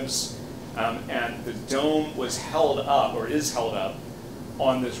the ribs. And the dome was held up, or is held up,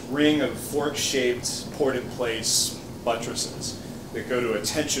 on this ring of fork-shaped, poured-in-place buttresses that go to a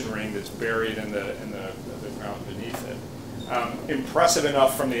tension ring that's buried in the ground beneath it. Impressive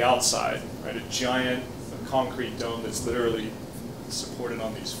enough from the outside, right? A giant concrete dome that's literally supported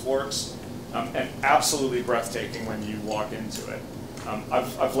on these forks, and absolutely breathtaking when you walk into it.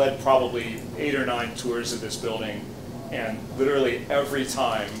 I've led probably 8 or 9 tours of this building, and literally every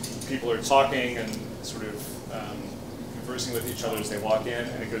time people are talking and sort of conversing with each other as they walk in,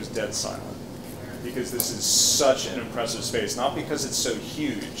 and it goes dead silent. Because this is such an impressive space, not because it's so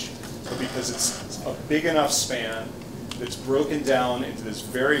huge, but because it's a big enough span that's broken down into this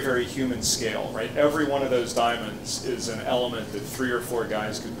very, very human scale, right? Every one of those diamonds is an element that 3 or 4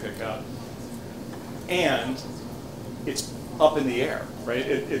 guys could pick up. And it's up in the air, right?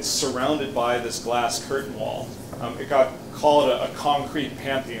 It's surrounded by this glass curtain wall. It got called a concrete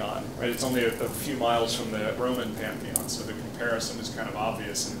pantheon, right? It's only a few miles from the Roman pantheon, so the comparison is kind of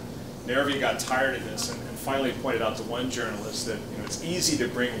obvious. And Nervi got tired of this and finally pointed out to one journalist that it's easy to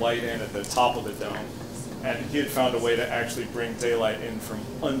bring light in at the top of the dome, and he had found a way to actually bring daylight in from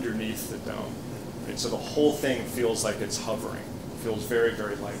underneath the dome. Right? So the whole thing feels like it's hovering. It feels very,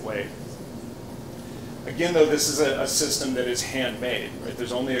 very lightweight. Again, though, this is a system that is handmade. Right?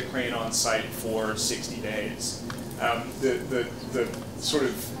 There's only a crane on site for 60 days. The sort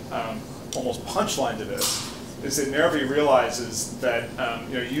of almost punchline to this is that Nervi realizes that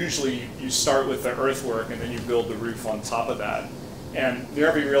usually you start with the earthwork and then you build the roof on top of that. And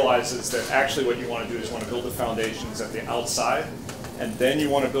Nervi realizes that actually what you want to do is you want to build the foundations at the outside, and then you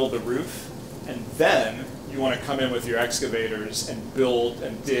want to build the roof, and then you want to come in with your excavators and build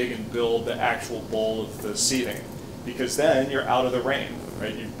and dig and build the actual bowl of the seating, because then you're out of the rain,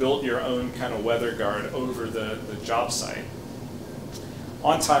 right? You've built your own kind of weather guard over the job site.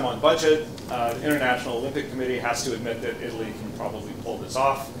 On time, on budget. The International Olympic Committee has to admit that Italy can probably pull this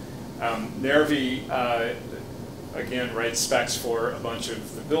off. Nervi, again, writes specs for a bunch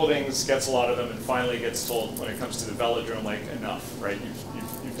of the buildings, gets a lot of them, and finally gets told when it comes to the velodrome, like, enough, right?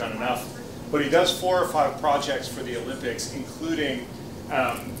 You've done enough. But he does 4 or 5 projects for the Olympics, including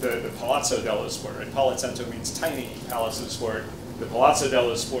the Palazzo dello Sport. Right? Palazzetto means tiny Palazzo Sport. The Palazzo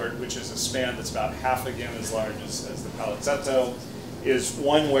dello Sport, which is a span that's about half again as large as the Palazzetto, is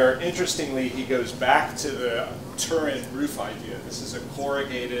one where, interestingly, he goes back to the Turin roof idea. This is a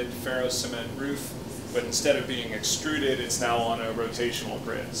corrugated ferro-cement roof, but instead of being extruded, it's now on a rotational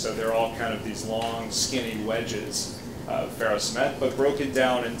grid. So they're all kind of these long, skinny wedges of ferro-cement, but broken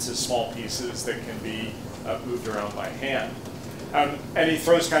down into small pieces that can be moved around by hand. And he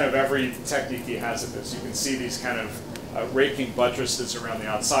throws kind of every technique he has at this. You can see these kind of raking buttresses around the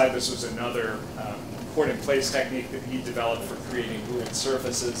outside. This was another poured-in-place technique that he developed for creating glued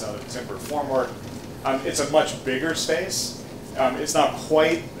surfaces out of timber formwork. It's a much bigger space. It's not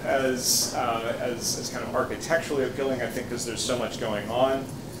quite as kind of architecturally appealing, I think, because there's so much going on.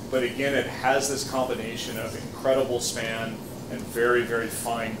 But again, it has this combination of incredible span and very, very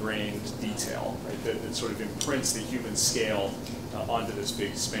fine-grained detail, right, that sort of imprints the human scale onto this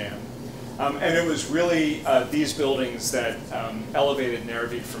big span. And it was really these buildings that elevated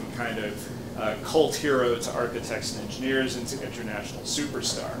Nervi from kind of cult hero to architects and engineers into international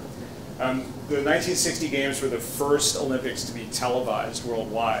superstar. The 1960 Games were the first Olympics to be televised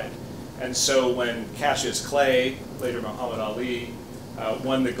worldwide. And so when Cassius Clay, later Muhammad Ali,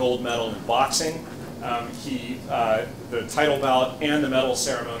 won the gold medal in boxing, the title bout and the medal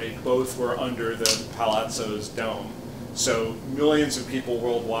ceremony both were under the Palazzo's dome. So millions of people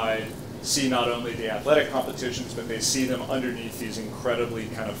worldwide see not only the athletic competitions, but they see them underneath these incredibly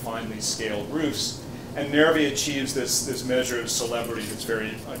kind of finely scaled roofs. And Nervi achieves this measure of celebrity that's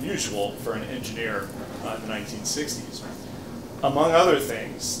very unusual for an engineer in the 1960s. Among other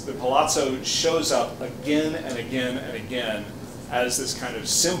things, the Palazzo shows up again and again and again as this kind of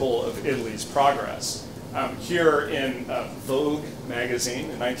symbol of Italy's progress. Here in Vogue magazine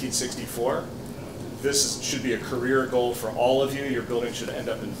in 1964, this should be a career goal for all of you. Your building should end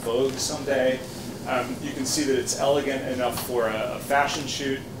up in Vogue someday. You can see that it's elegant enough for a fashion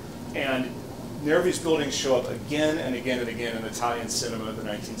shoot. And Nervi's buildings show up again and again and again in Italian cinema of the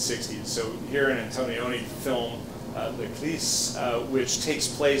 1960s. So here in Antonioni film, L'Eclisse, which takes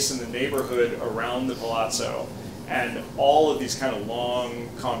place in the neighborhood around the Palazzo. And all of these kind of long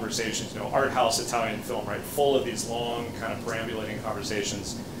conversations, art house Italian film, right, full of these long kind of perambulating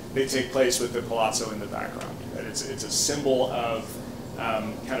conversations, they take place with the palazzo in the background. Right? It's a symbol of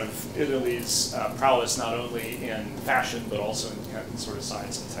kind of Italy's prowess, not only in fashion, but also in kind of sort of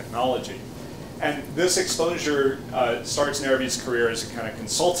science and technology. And this exposure starts Nervi's career as a kind of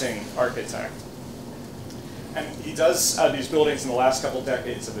consulting architect. And he does these buildings in the last couple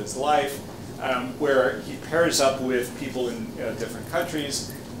decades of his life, where he pairs up with people in different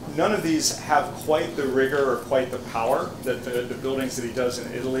countries. None of these have quite the rigor or quite the power that the buildings that he does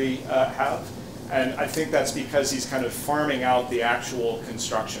in Italy have. And I think that's because he's kind of farming out the actual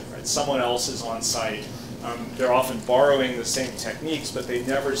construction, right? Someone else is on site. They're often borrowing the same techniques, but they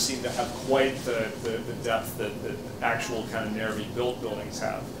never seem to have quite the depth that actual kind of Nervi built buildings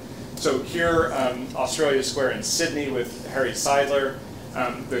have. So here, Australia Square in Sydney with Harry Seidler.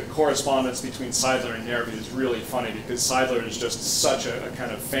 The correspondence between Seidler and Nervi is really funny because Seidler is just such a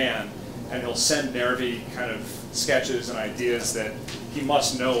kind of fan, and he'll send Nervi kind of sketches and ideas that he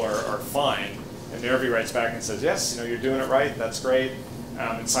must know are fine. And Nervi writes back and says, yes, you're doing it right, that's great.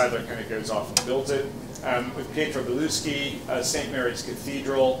 And Seidler kind of goes off and builds it. With Pietro Belluschi, St. Mary's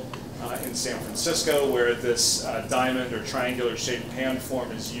Cathedral in San Francisco, where this diamond or triangular shaped pan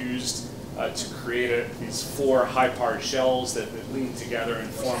form is used to create these 4 high-powered shells that lean together and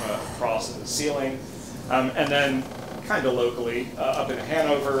form a cross in the ceiling. And then, kind of locally, up in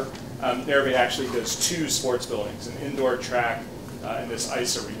Hanover, Nervi actually does 2 sports buildings, an indoor track and this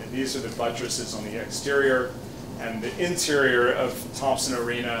ice arena. These are the buttresses on the exterior. And the interior of Thompson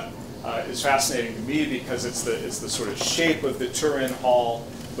Arena is fascinating to me because it's the sort of shape of the Turin Hall,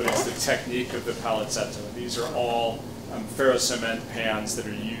 but it's the technique of the palazzetto. These are all ferrocement pans that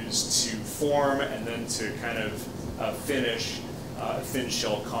are used to form and then to kind of finish thin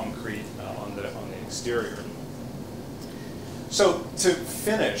shell concrete on the exterior. So to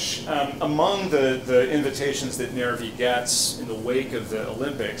finish, among the invitations that Nervi gets in the wake of the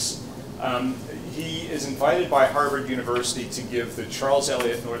Olympics, he is invited by Harvard University to give the Charles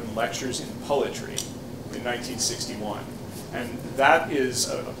Eliot Norton Lectures in Poetry in 1961. And that is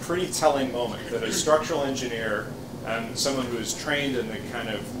a pretty telling moment that a structural engineer, someone who is trained in the kind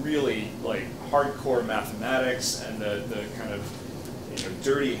of really like hardcore mathematics and the kind of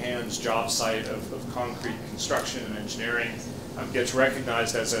dirty hands job site of concrete construction and engineering, gets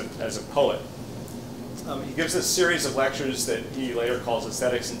recognized as a poet. He gives a series of lectures that he later calls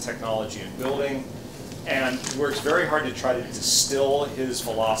Aesthetics and Technology in Building, and he works very hard to try to distill his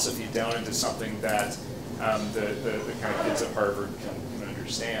philosophy down into something that the kind of kids at Harvard can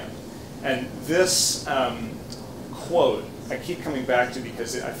understand. And this quote I keep coming back to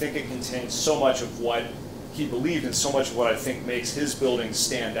because I think it contains so much of what he believed and so much of what I think makes his buildings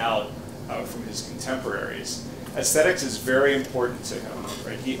stand out from his contemporaries. Aesthetics is very important to him,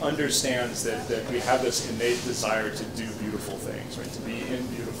 right? He understands that we have this innate desire to do beautiful things, right? To be in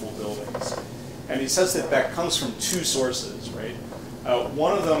beautiful buildings. And he says that comes from 2 sources, right?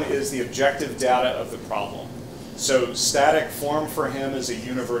 One of them is the objective data of the problem. So static form for him is a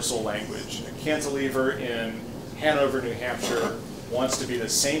universal language. A cantilever in Hanover, New Hampshire wants to be the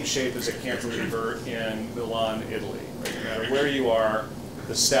same shape as a cantilever in Milan, Italy. Right? No matter where you are,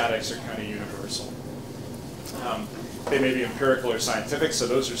 the statics are kind of universal. They may be empirical or scientific, so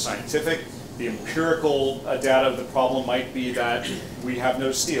those are scientific. The empirical data of the problem might be that we have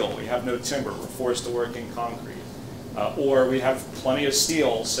no steel, we have no timber, we're forced to work in concrete. Or we have plenty of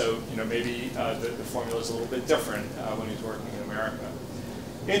steel, so maybe the formula is a little bit different when he's working in America.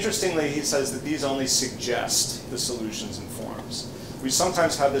 Interestingly, he says that these only suggest the solutions and forms. We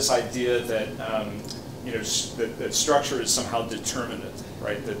sometimes have this idea that that structure is somehow determinate,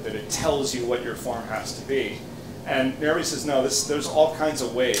 right? That it tells you what your form has to be. And Nervi says, no, there's all kinds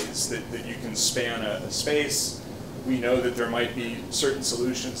of ways that you can span a space. We know that there might be certain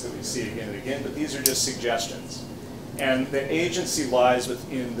solutions that we see again and again, but these are just suggestions. And the agency lies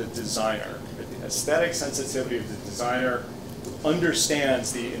within the designer. The aesthetic sensitivity of the designer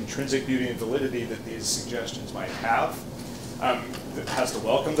understands the intrinsic beauty and validity that these suggestions might have, that has to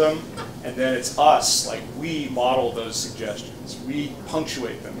welcome them, and then it's us, like we model those suggestions. We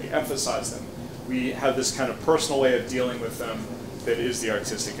punctuate them, we emphasize them. We have this kind of personal way of dealing with them that is the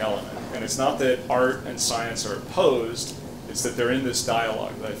artistic element. And it's not that art and science are opposed, it's that they're in this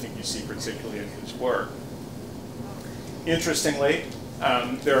dialogue that I think you see particularly in his work. Interestingly,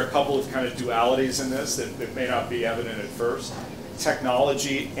 there are a couple of kind of dualities in this that may not be evident at first.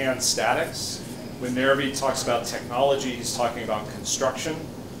 Technology and statics. When Nervi talks about technology, he's talking about construction.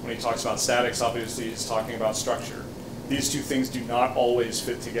 When he talks about statics, obviously he's talking about structure. these two things do not always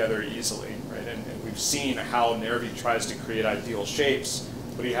fit together easily, right? And we've seen how Nervi tries to create ideal shapes,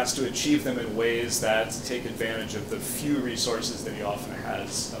 but he has to achieve them in ways that take advantage of the few resources that he often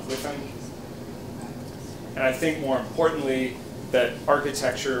has with him. And I think more importantly, that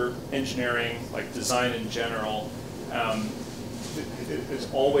architecture, engineering, like design in general,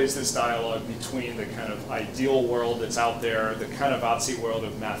 is always this dialogue between the kind of ideal world that's out there, the kind of artsy world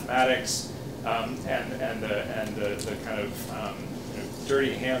of mathematics, and the kind of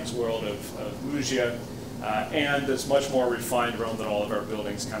dirty hands world of Wuxia, and this much more refined realm that all of our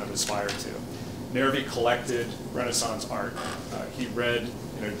buildings kind of aspire to. Nervi collected Renaissance art. He read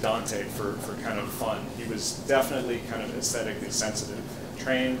Dante for kind of fun. He was definitely kind of aesthetically sensitive,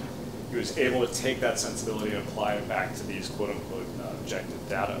 trained. He was able to take that sensibility and apply it back to these quote-unquote objective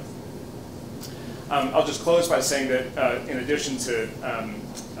data. I'll just close by saying that in addition to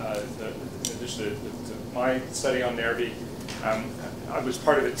my study on Nervi, I was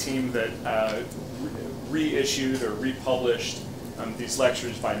part of a team that reissued or republished these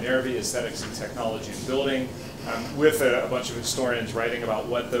lectures by Nervi, Aesthetics and Technology in Building, with a bunch of historians writing about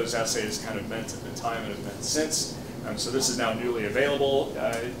what those essays kind of meant at the time and have meant since. So this is now newly available.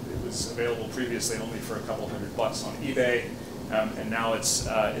 It was available previously only for a couple $100 on eBay, and now it's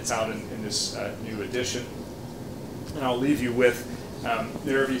out in this new edition. And I'll leave you with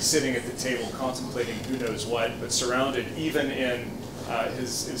Nervi sitting at the table contemplating who knows what, but surrounded even in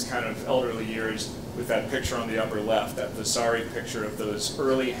his kind of elderly years with that picture on the upper left, that Vasari picture of those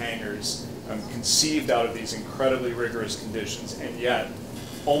early hangars conceived out of these incredibly rigorous conditions, and yet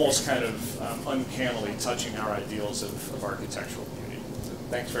almost kind of uncannily touching our ideals of architectural beauty. So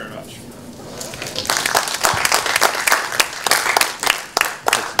thanks very much.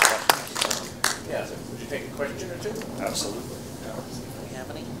 Yeah, so would you take a question or two? Absolutely. Do we have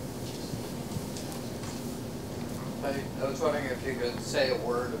any? I was wondering if you could say a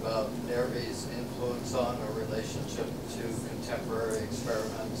word about Nervi's influence on or relationship to contemporary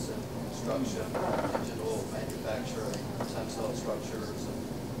experiments in construction, digital manufacturing, tensile structures,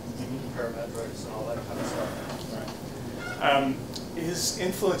 and parametrics, and all that kind of stuff. Right. His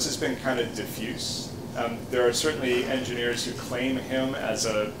influence has been kind of diffuse. There are certainly engineers who claim him as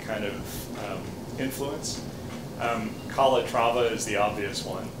a kind of influence. Calatrava is the obvious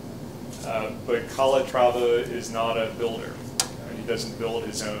one. But Calatrava is not a builder. He doesn't build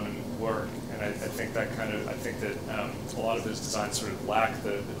his own work, and I think that a lot of his designs sort of lack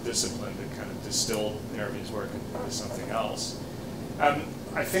the discipline that kind of distilled Nervi's work into something else.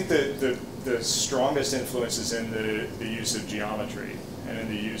 I think the strongest influence is in the use of geometry and in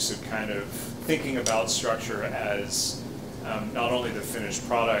the use of kind of thinking about structure as not only the finished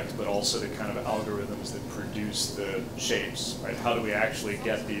product, but also the kind of algorithms that produce the shapes, right? How do we actually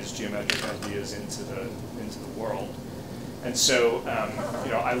get these geometric ideas into the world? And so,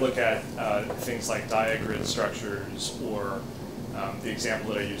 I look at things like diagrid structures, or the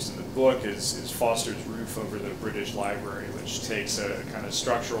example that I used in the book is Foster's roof over the British Library, which takes a kind of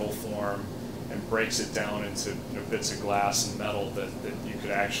structural form and breaks it down into bits of glass and metal that you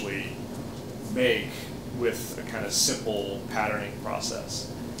could actually make with a kind of simple patterning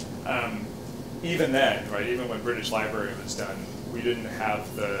process. Even then, right, even when British Library was done, we didn't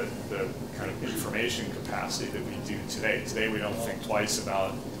have the kind of information capacity that we do today. Today we don't think twice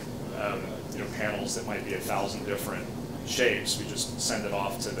about panels that might be 1,000 different shapes. We just send it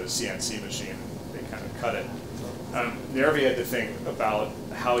off to the CNC machine and they kind of cut it. Nervi had to think about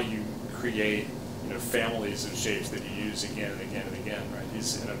how you create families of shapes that you use again and again and again, right?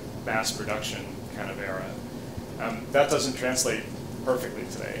 He's in a mass production kind of era. That doesn't translate perfectly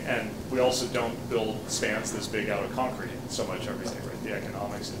today, and we also don't build spans this big out of concrete so much every day, right? The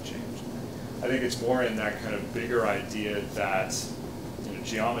economics have changed. I think it's more in that kind of bigger idea that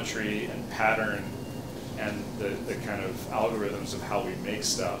geometry and pattern and the kind of algorithms of how we make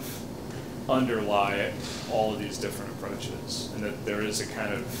stuff underlie all of these different approaches, and that there is a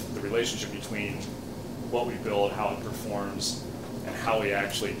kind of the relationship between what we build, how it performs, and how we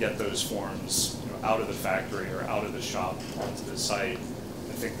actually get those forms out of the factory or out of the shop onto the site.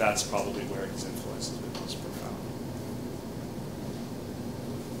 I think that's probably where his influence has been most profound.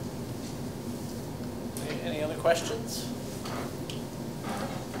 Any other questions?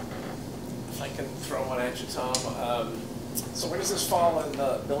 If I can throw one at you, Tom. So where does this fall in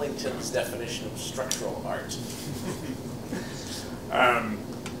Billington's definition of structural art? I'm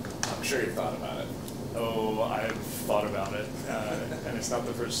sure you've thought about it. Oh, I've thought about it, and it's not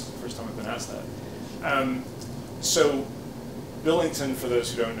the first time I've been asked that. So Billington, for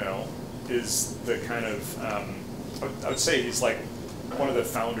those who don't know, is the kind of, I would say he's like one of the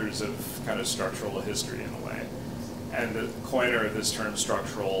founders of kind of structural history in a way. and the coiner of this term,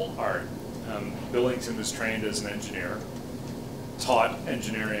 structural art. Billington was trained as an engineer, taught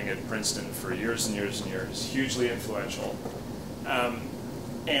engineering at Princeton for years and years and years, hugely influential.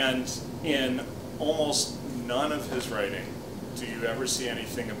 And in almost none of his writing do you ever see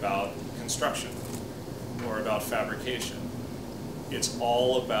anything about construction or about fabrication. It's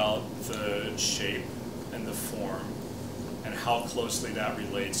all about the shape and the form and how closely that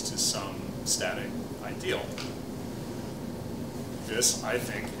relates to some static ideal. This, I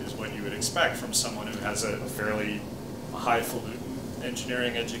think, is what you would expect from someone who has a fairly highfalutin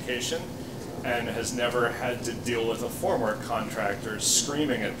engineering education and has never had to deal with a formwork contractor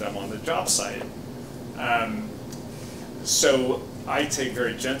screaming at them on the job site. So I take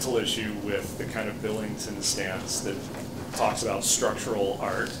very gentle issue with the kind of Billington stance that talks about structural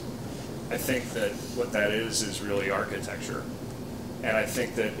art. I think that what that is really architecture. And I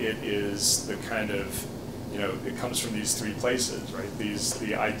think that it is the kind of, it comes from these three places, right?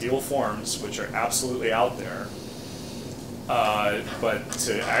 The ideal forms, which are absolutely out there, but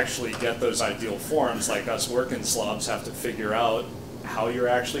to actually get those ideal forms, like us working slobs have to figure out how you're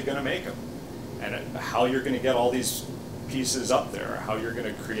actually going to make them, and how you're going to get all these pieces up there, how you're going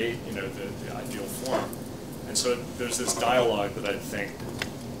to create, the ideal form. And so there's this dialogue that I think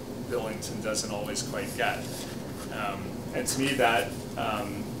Billington doesn't always quite get. And to me, that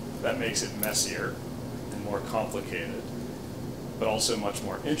makes it messier and more complicated, but also much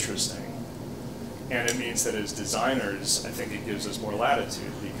more interesting. And it means that as designers, I think it gives us more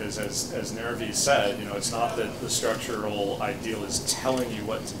latitude, because as Nervi said, it's not that the structural ideal is telling you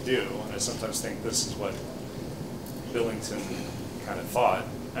what to do. And I sometimes think this is what Billington kind of thought.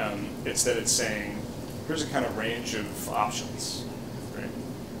 It's that it's saying, here's a kind of range of options, right?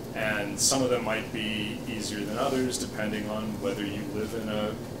 And some of them might be easier than others, depending on whether you live in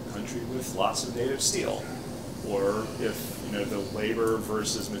a country with lots of native steel, or if the labor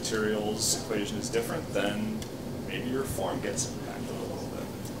versus materials equation is different, then maybe your form gets impacted a little bit.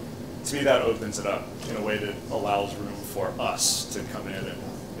 To me, that opens it up in a way that allows room for us to come in and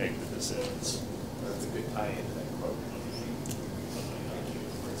make the decisions. That's a good tie into that quote.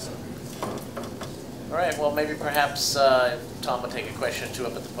 All right, well, maybe perhaps Tom will take a question or two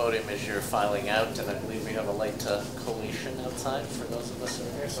up at the podium as you're filing out, and I believe we have a light collation outside for those of us who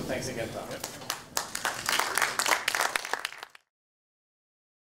are here, so thanks again, Tom. Yep.